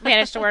 We've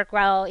managed to work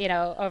well,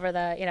 over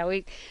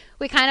the,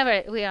 we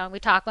kind of we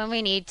talk when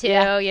we need to,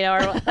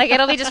 or like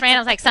it'll be just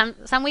random. Like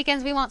some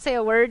weekends we won't say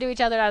a word to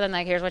each other other than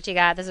like, here's what you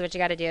got, this is what you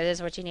got to do, this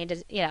is what you need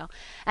to,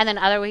 and then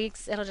other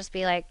weeks it'll just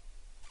be like,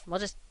 we'll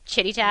just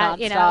chitty chat,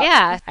 Non-stop.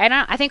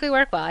 Yeah, I think we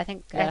work well. I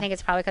think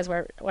it's probably because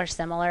we're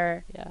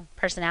similar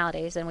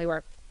personalities, and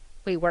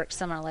we work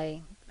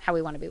similarly how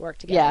we want to be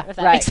worked together. Yeah, if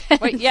that right. makes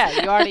sense. Wait,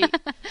 you already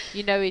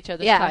know each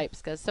other's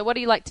types. So what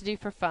do you like to do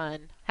for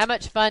fun? How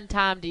much fun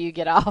time do you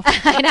get off?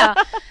 I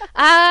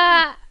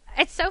know.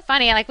 It's so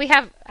funny. Like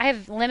I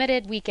have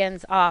limited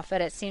weekends off,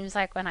 but it seems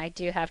like when I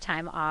do have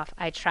time off,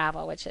 I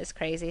travel, which is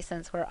crazy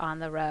since we're on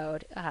the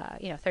road.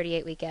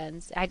 38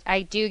 weekends.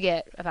 I do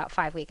get about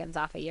 5 weekends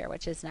off a year,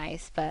 which is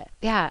nice. But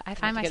yeah, I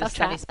find myself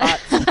sunny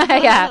spots.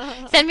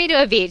 Yeah, send me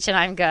to a beach and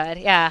I'm good.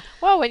 Yeah.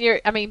 Well,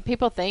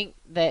 people think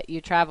that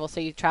you travel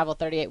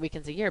 38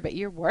 weekends a year, but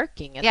you're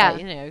working. At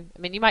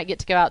that, you might get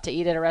to go out to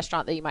eat at a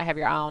restaurant that you might have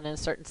your eye on in a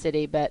certain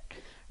city, but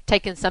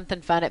taking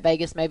something fun at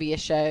Vegas, maybe a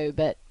show,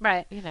 but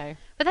right.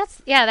 But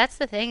that's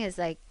the thing is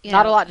like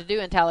not a lot to do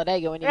in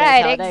Talladega when you go to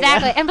Talladega.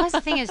 Exactly. And plus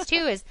the thing is too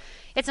is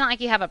it's not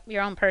like you have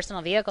your own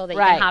personal vehicle that you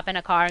can hop in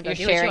a car and go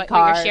do what you want.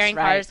 You're sharing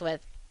cars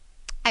with.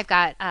 I've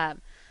got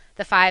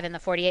the 5 and the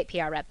 48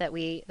 PR rep that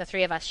the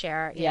three of us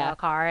share a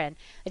car, and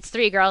it's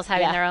 3 girls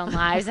having their own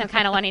lives and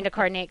kind of wanting to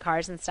coordinate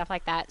cars and stuff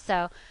like that.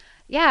 So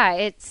yeah,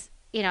 it's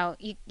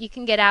you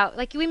can get out,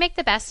 like we make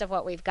the best of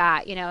what we've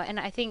got, and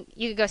I think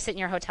you could go sit in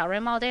your hotel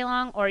room all day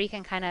long, or you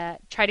can kind of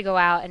try to go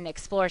out and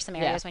explore some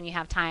areas when you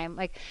have time.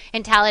 Like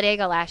in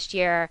Talladega last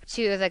year,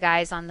 2 of the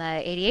guys on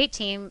the 88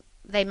 team,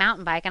 they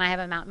mountain bike, and I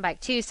have a mountain bike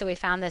too, so we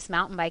found this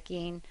mountain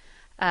biking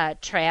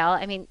trail.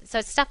 So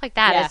it's stuff like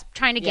that. Is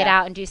trying to get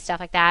out and do stuff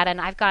like that. And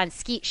I've gone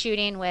skeet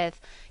shooting with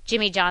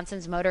Jimmy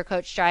Johnson's motor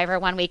coach driver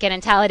one weekend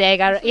in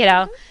Talladega,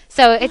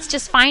 So it's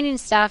just finding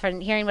stuff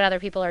and hearing what other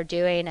people are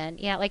doing.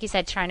 And, like you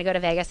said, trying to go to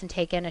Vegas and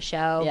take in a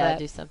show. Yeah, but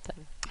do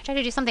something. Try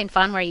to do something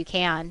fun where you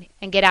can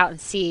and get out and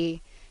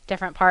see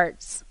different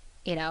parts.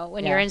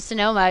 When you're in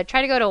Sonoma,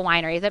 try to go to a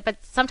winery. But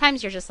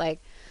sometimes you're just like,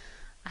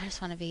 I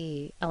just want to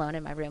be alone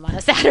in my room on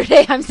a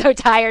Saturday. I'm so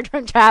tired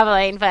from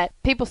traveling, but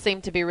People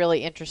seem to be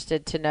really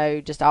interested to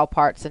know just all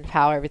parts and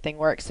how everything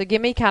works. So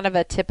give me kind of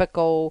a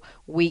typical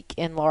week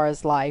in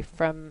Laura's life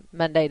from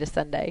Monday to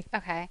Sunday.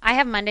 okay. I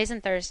have Mondays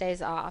and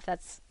Thursdays off.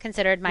 That's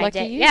considered my Lucky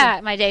day. you.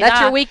 Yeah, my days That's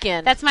off. your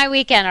weekend. That's my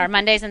weekend, or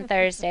Mondays and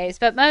Thursdays.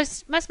 But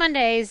most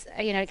Mondays,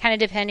 kind of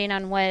depending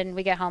on when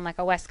we get home, like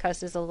a West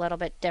Coast is a little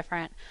bit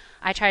different.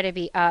 I try to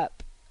be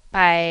up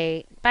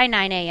by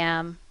 9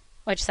 a.m.,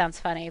 which sounds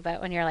funny, but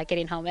when you're like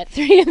getting home at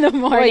 3 in the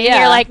morning,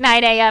 yeah. you're like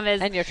 9 a.m.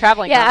 is. And you're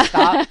traveling Yeah.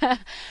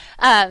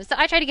 nonstop. So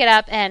I try to get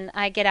up and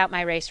I get out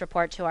my race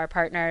report to our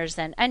partners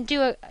and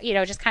do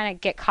just kind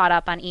of get caught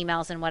up on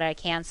emails and what I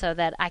can so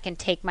that I can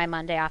take my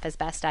Monday off as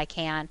best I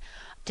can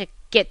to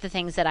get the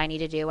things that I need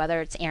to do,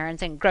 whether it's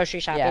errands and grocery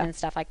shopping Yeah. and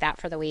stuff like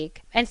that for the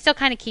week. And still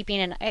kind of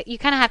you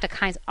kind of have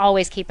to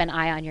always keep an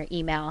eye on your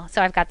email.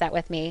 So I've got that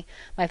with me,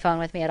 my phone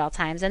with me at all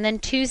times. And then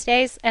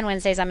Tuesdays and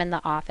Wednesdays I'm in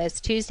the office.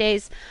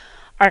 Tuesdays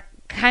are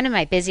kind of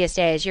my busiest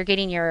days. You're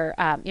getting you're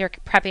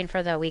prepping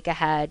for the week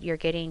ahead. You're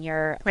getting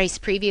your race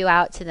preview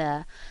out to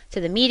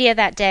the media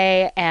that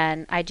day,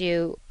 and I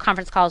do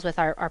conference calls with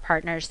our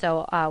partners.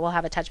 So we'll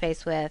have a touch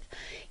base with,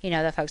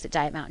 the folks at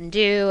Diet Mountain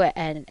Dew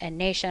and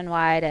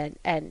Nationwide,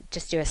 and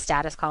just do a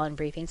status call and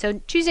briefing. So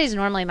Tuesday is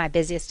normally my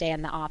busiest day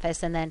in the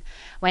office, and then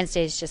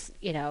Wednesday is just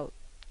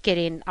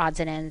getting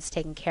odds and ends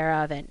taken care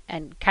of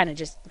and kind of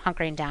just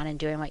hunkering down and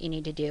doing what you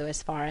need to do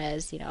as far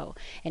as,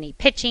 any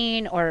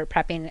pitching or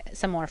prepping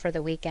some more for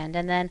the weekend.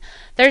 And then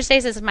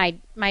Thursdays is my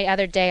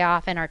other day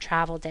off and our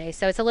travel day.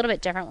 So it's a little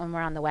bit different when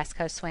we're on the West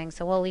Coast swing.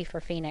 So we'll leave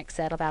for Phoenix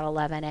at about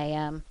 11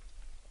 a.m.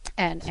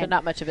 So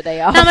not much of a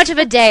day off. Not much of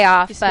a day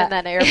off. You spend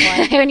that in an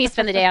airplane. when you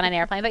spend the day on an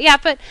airplane.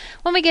 But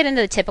when we get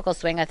into the typical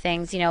swing of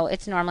things,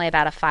 it's normally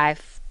about a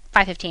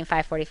 5:15,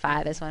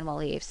 5:45 is when we'll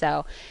leave.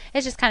 So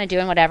it's just kind of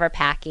doing whatever,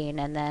 packing,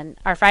 and then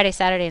our Friday,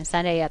 Saturday, and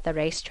Sunday at the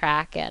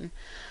racetrack. And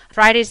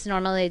Friday's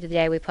normally the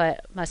day we put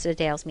most of the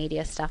Dale's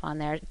media stuff on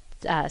there.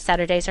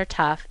 Saturdays are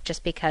tough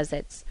just because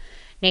it's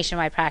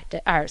nationwide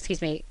practice,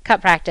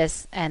 cup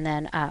practice, and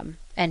then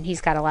and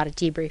he's got a lot of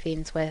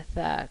debriefings with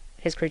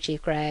his crew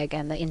chief Greg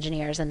and the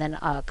engineers, and then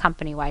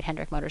company-wide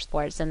Hendrick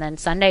Motorsports. And then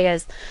Sunday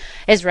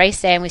is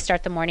race day, and we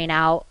start the morning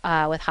out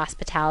with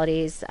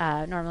hospitalities.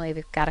 Normally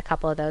we've got a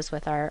couple of those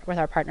with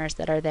our partners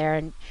that are there,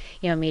 and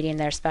meeting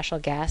their special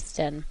guests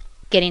and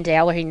getting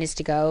Dale where he needs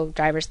to go,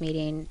 driver's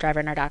meeting, driver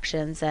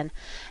introductions, and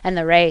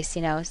the race.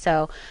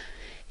 So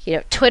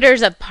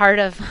Twitter's a part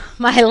of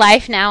my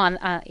life now.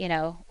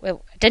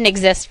 It didn't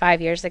exist 5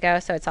 years ago,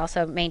 so it's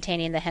also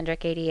maintaining the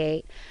Hendrick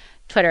 88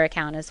 Twitter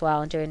account as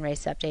well and doing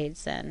race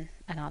updates and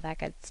all that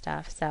good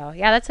stuff. So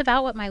yeah, that's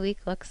about what my week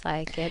looks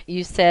like.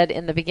 You said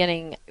in the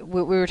beginning,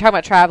 we were talking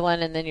about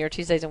traveling and then your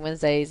Tuesdays and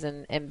Wednesdays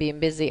and being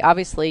busy.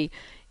 Obviously,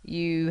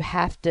 you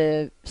have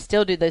to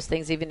still do those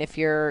things even if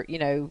you're,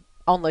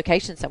 on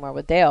location somewhere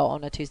with Dale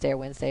on a Tuesday or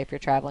Wednesday. If you're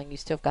traveling, you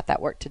still got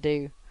that work to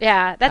do.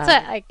 Yeah, that's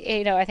I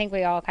think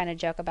we all kind of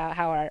joke about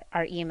how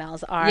our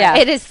emails are. Yeah.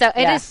 It is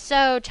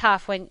so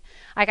tough when,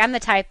 I'm the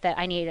type that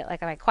I need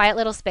my quiet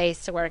little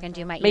space to work and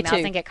do my Me emails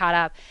too. and get caught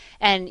up.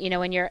 And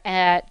when you're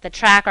at the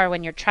track or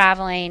when you're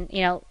traveling,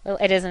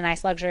 it is a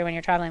nice luxury when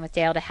you're traveling with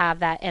Dale to have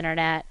that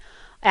internet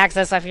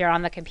access if you're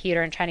on the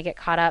computer and trying to get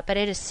caught up. But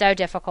it is so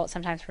difficult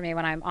sometimes for me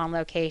when I'm on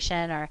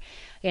location or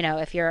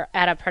if you're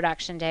at a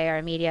production day or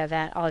a media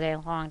event all day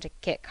long to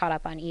get caught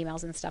up on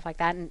emails and stuff like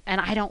that. And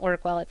I don't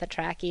work well at the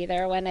track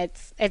either when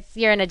it's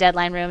you're in a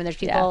deadline room and there's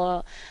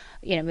people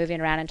moving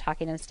around and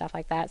talking and stuff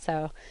like that.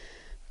 So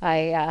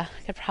I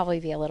could probably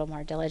be a little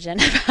more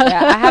diligent.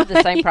 Yeah, I have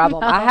the same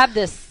problem. I have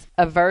this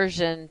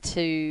aversion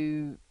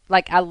to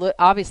I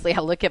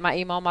look at my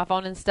email on my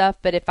phone and stuff,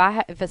 but if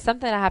it's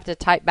something I have to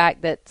type back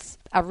that's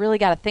I really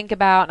got to think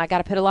about and I got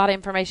to put a lot of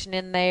information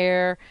in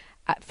there,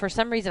 for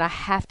some reason I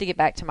have to get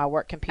back to my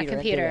work computer.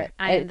 And do it.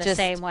 I'm the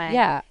same way.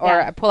 Yeah,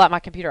 or I pull out my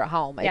computer at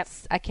home. Yep.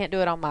 I can't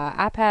do it on my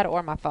iPad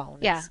or my phone.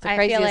 Yeah, It's the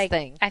craziest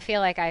thing. I feel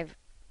like I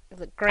know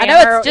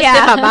it's just in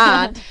my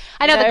mind.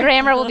 I know the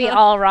grammar will be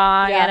all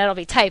wrong Yeah. and it'll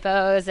be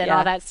typos and Yeah.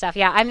 all that stuff.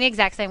 Yeah, I'm the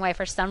exact same way.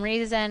 For some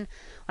reason,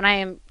 when I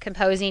am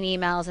composing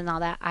emails and all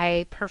that,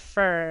 I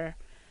prefer,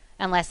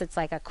 unless it's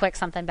like a quick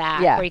something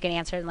back where you can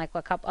answer in like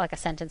a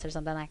sentence or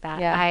something like that.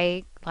 Yeah.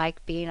 I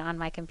like being on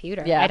my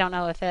computer. Yeah. I don't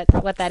know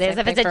what that is, Same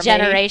if it's thing a for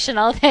me.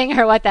 generational thing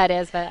or what that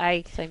is, but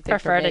I Same thing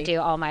prefer for to me. do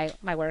all my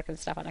work and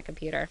stuff on a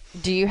computer.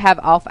 Do you have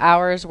off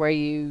hours where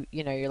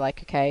you're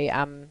like, okay,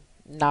 I'm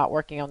not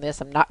working on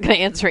this. I'm not going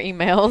to answer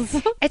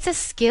emails. It's a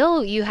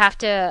skill you have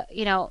to,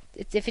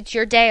 if it's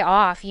your day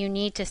off, you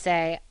need to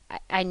say,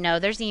 I know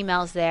there's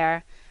emails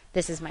there.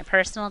 This is my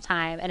personal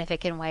time. And if it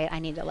can wait, I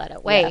need to let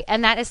it wait. Yeah.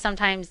 And that is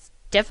sometimes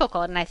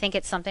difficult. And I think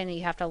it's something that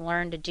you have to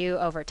learn to do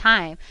over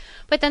time.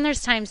 But then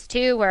there's times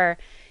too where,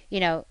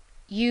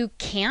 you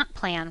can't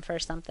plan for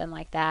something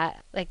like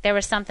that. Like there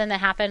was something that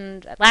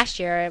happened last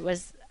year. I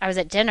was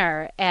at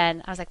dinner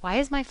and I was like, why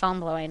is my phone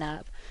blowing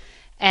up?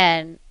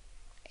 And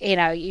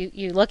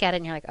you look at it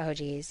and you're like, oh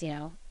geez,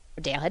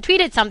 Dale had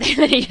tweeted something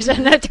that he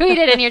shouldn't have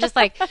tweeted, and you're just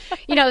like,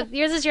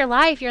 yours is your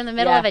life. You're in the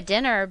middle of a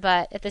dinner,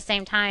 but at the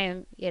same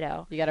time, you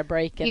got to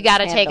break. You got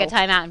to take a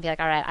time out and be like,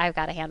 all right, I've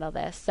got to handle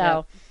this.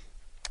 So,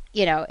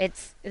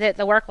 it's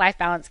the work-life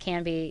balance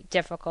can be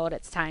difficult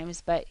at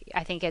times, but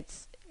I think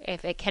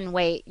if it can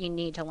wait, you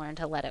need to learn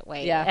to let it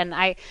wait. Yeah. And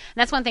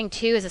that's one thing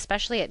too, is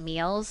especially at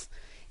meals,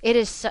 it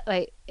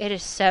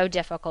is so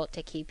difficult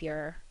to keep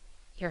your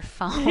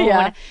phone.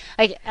 Yeah.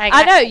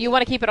 I know you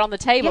want to keep it on the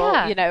table,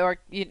 or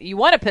you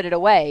want to put it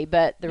away,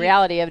 but the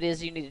reality of it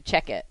is you need to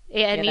check it.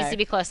 Yeah, it needs to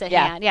be close at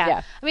hand.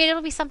 Yeah. I mean,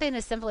 it'll be something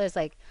as simple as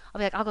like, I'll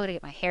be like, I'll go to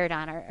get my hair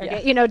done,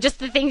 or just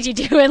the things you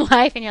do in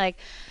life, and you're like,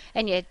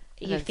 and you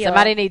feel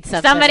somebody needs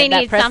something. Somebody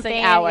needs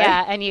something. Hour.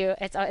 Yeah, and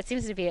it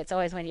seems to be it's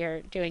always when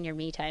you're doing your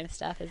me time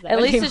stuff. Is that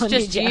at least it's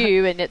just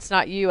you, and it's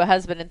not you, a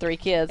husband and 3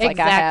 kids like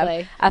I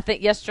have. I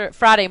think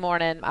Friday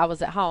morning I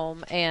was at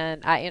home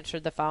and I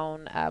answered the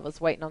phone. I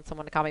was waiting on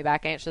someone to call me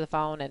back. I answered the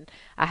phone and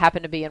I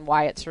happened to be in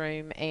Wyatt's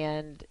room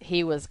and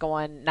he was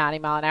going 90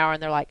 mile an hour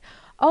and they're like,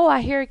 oh,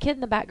 I hear a kid in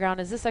the background.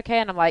 Is this okay?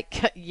 And I'm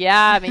like,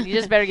 yeah, I mean, you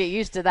just better get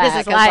used to that.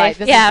 This is life.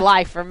 This is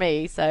life for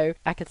me. So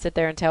I could sit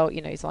there and tell,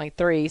 he's only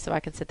 3, so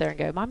I can sit there and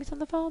go, Mommy's on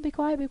the phone, be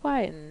quiet.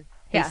 And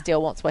he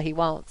still wants what he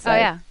wants. So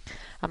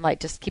I'm like,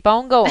 just keep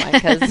on going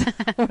because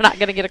we're not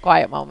going to get a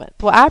quiet moment.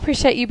 Well, I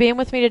appreciate you being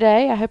with me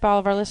today. I hope all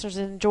of our listeners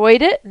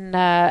enjoyed it and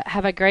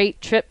have a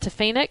great trip to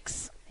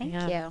Phoenix. Thank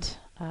you.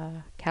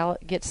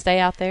 Get to stay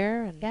out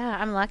there.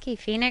 I'm lucky.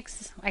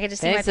 Phoenix, I get to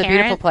see my parents. It's a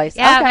beautiful place.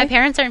 Yeah, my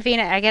parents are in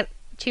Phoenix. I get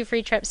 2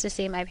 free trips to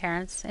see my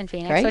parents in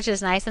Phoenix, which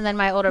is nice. And then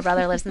my older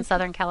brother lives in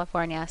Southern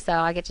California, so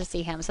I get to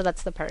see him. So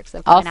that's the perks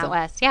of going out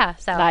west. Yeah,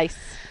 so nice.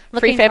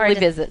 Free family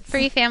visits.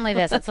 Free family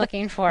visits.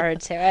 Looking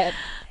forward to it.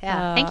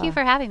 Yeah. Thank you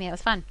for having me. It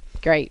was fun.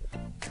 Great.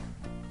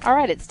 All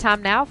right, it's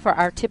time now for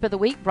our tip of the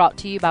week brought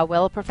to you by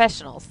Wella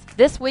Professionals.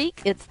 This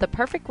week, it's the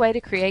perfect way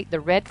to create the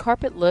red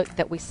carpet look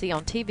that we see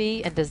on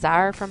TV and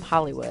desire from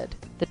Hollywood.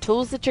 The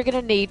tools that you're going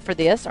to need for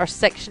this are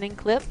sectioning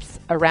clips,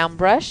 a round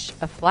brush,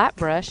 a flat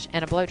brush,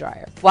 and a blow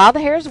dryer. While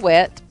the hair is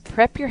wet,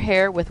 prep your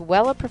hair with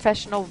Wella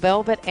Professional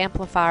Velvet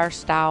Amplifier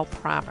Style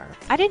Primer.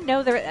 I didn't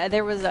know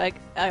there was a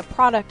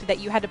product that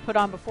you had to put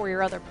on before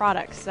your other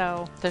products.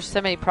 So there's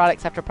so many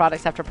products after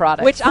products after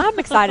products. Which I'm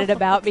excited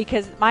about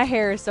because my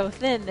hair is so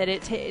thin that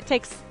it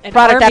takes an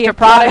product army after of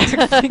product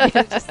to get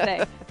it to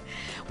stay.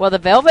 Well, the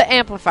Velvet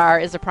Amplifier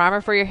is a primer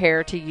for your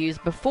hair to use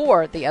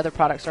before the other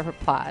products are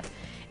applied.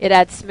 It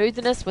adds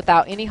smoothness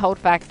without any hold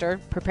factor,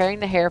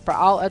 preparing the hair for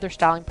all other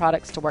styling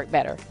products to work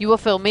better. You will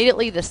feel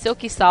immediately the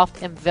silky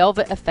soft and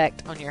velvet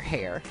effect on your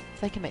hair.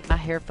 If they can make my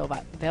hair feel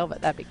like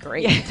velvet, that'd be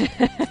great.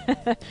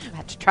 I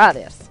have to try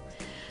this.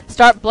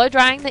 Start blow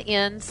drying the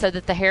ends so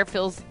that the hair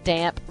feels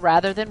damp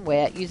rather than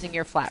wet using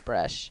your flat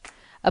brush.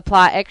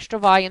 Apply extra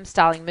volume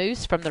styling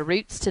mousse from the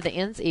roots to the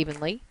ends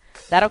evenly.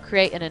 That'll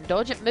create an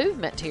indulgent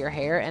movement to your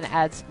hair and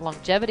adds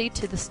longevity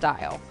to the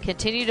style.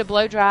 Continue to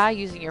blow dry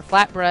using your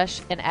flat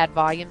brush and add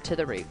volume to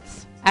the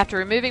roots. After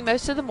removing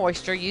most of the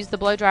moisture, use the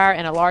blow dryer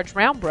and a large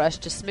round brush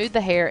to smooth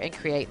the hair and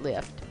create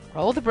lift.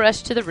 Roll the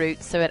brush to the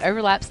roots so it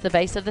overlaps the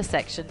base of the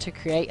section to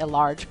create a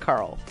large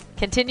curl.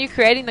 Continue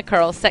creating the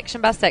curls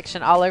section by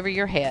section all over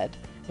your head.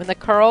 When the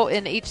curl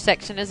in each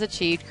section is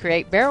achieved,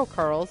 create barrel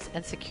curls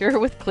and secure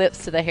with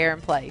clips to the hair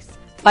in place.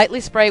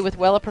 Lightly spray with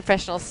Wella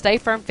Professional Stay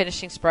Firm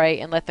Finishing Spray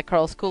and let the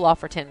curls cool off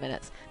for 10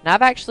 minutes. Now,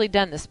 I've actually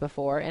done this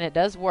before, and it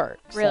does work.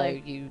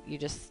 Really?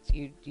 So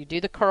you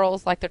do the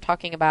curls like they're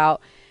talking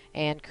about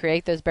and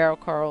create those barrel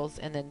curls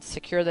and then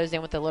secure those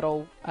in with the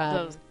little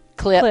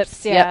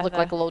clips. Yeah, look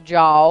like a little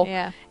jaw.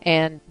 Yeah.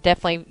 And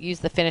definitely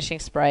use the finishing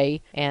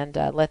spray and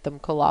let them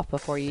cool off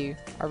before you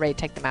are ready to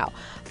take them out.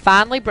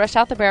 Finally, brush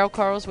out the barrel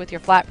curls with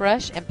your flat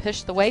brush and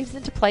push the waves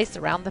into place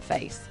around the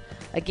face.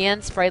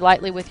 Again, spray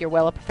lightly with your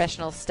Wella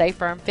Professional Stay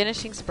Firm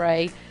Finishing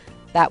Spray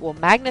that will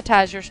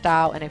magnetize your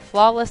style in a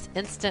flawless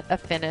instant of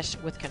finish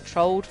with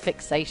controlled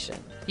fixation.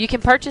 You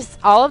can purchase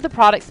all of the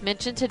products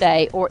mentioned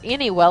today or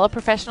any Wella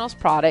Professionals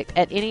product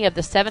at any of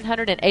the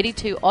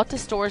 782 Ulta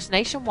stores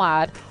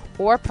nationwide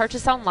or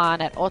purchase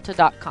online at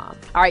Ulta.com.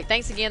 All right,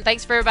 thanks again.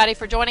 Thanks for everybody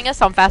for joining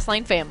us on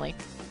Fastlane Family.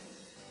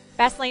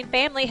 Fastlane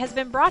Family has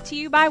been brought to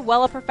you by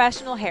Wella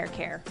Professional Hair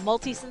Care,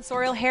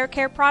 multi-sensorial hair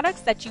care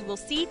products that you will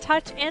see,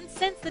 touch, and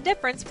sense the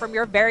difference from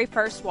your very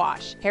first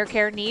wash. Hair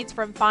care needs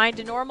from fine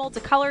to normal to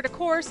color to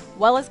coarse,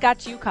 Wella's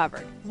got you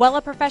covered.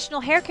 Wella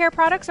Professional Hair Care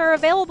products are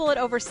available at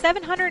over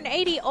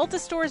 780 Ulta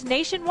stores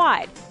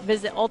nationwide.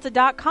 Visit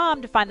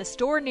Ulta.com to find the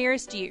store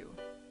nearest you.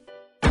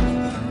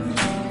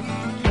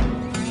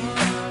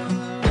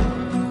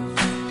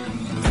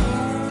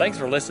 Thanks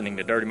for listening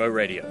to Dirty Mo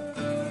Radio.